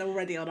overrun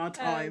already on our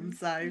time.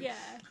 But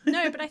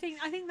I think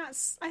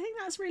that's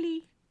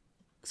really.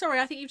 Sorry,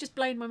 I think you've just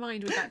blown my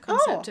mind with that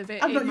concept of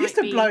it. I'm not used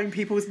to blowing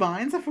people's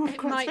minds. I feel it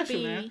quite might special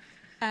be.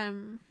 now.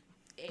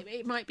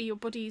 It might be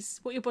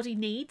what your body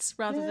needs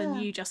rather than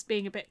you just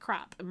being a bit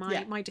crap. And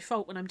my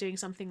default when I'm doing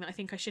something that I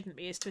think I shouldn't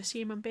be is to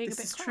assume I'm being a bit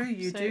crap.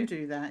 This is true. You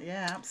do that.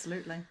 Yeah,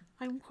 absolutely.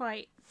 I'm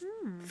quite.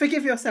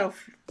 Forgive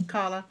yourself,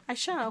 Carla. I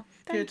shall.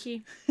 Thank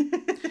you.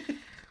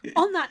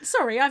 On that,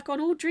 sorry, I've gone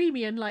all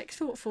dreamy and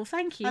thoughtful.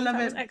 Thank you. That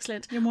was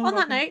excellent. You're more On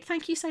welcome. That note,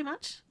 thank you so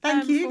much.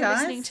 Thank you, for guys,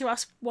 listening to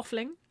us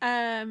waffling.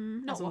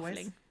 Not As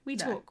waffling.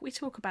 Always. We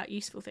talk about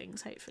useful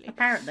things. Hopefully.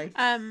 Apparently.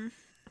 And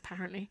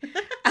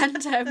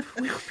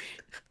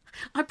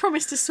I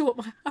promise to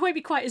sort I won't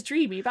be quite as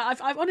dreamy,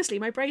 but I've honestly,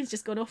 my brain's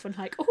just gone off and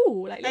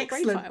little brain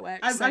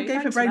fireworks. I'm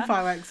going for brain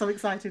fireworks. I'm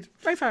excited.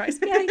 Brain fireworks.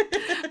 Yay.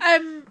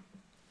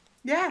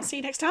 Yeah. See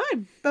you next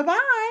time.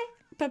 Bye-bye.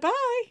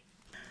 Bye-bye.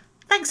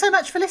 Thanks so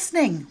much for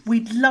listening.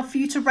 We'd love for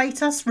you to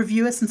rate us,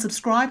 review us, and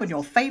subscribe on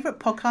your favourite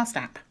podcast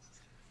app.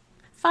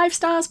 5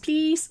 stars,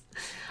 please.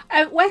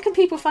 Where can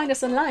people find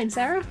us online,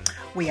 Sarah?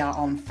 We are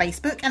on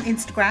Facebook and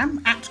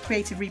Instagram at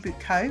Creative Reboot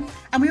Co.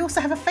 And we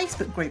also have a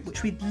Facebook group,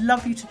 which we'd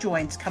love you to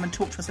join to come and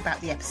talk to us about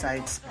the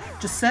episodes.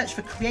 Just search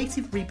for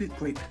Creative Reboot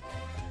Group.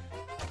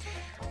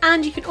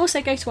 And you can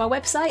also go to our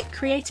website,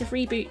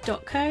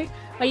 creativereboot.co,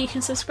 where you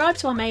can subscribe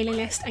to our mailing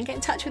list and get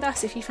in touch with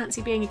us if you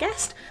fancy being a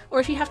guest or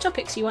if you have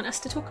topics you want us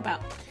to talk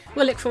about.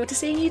 We'll look forward to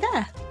seeing you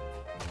there.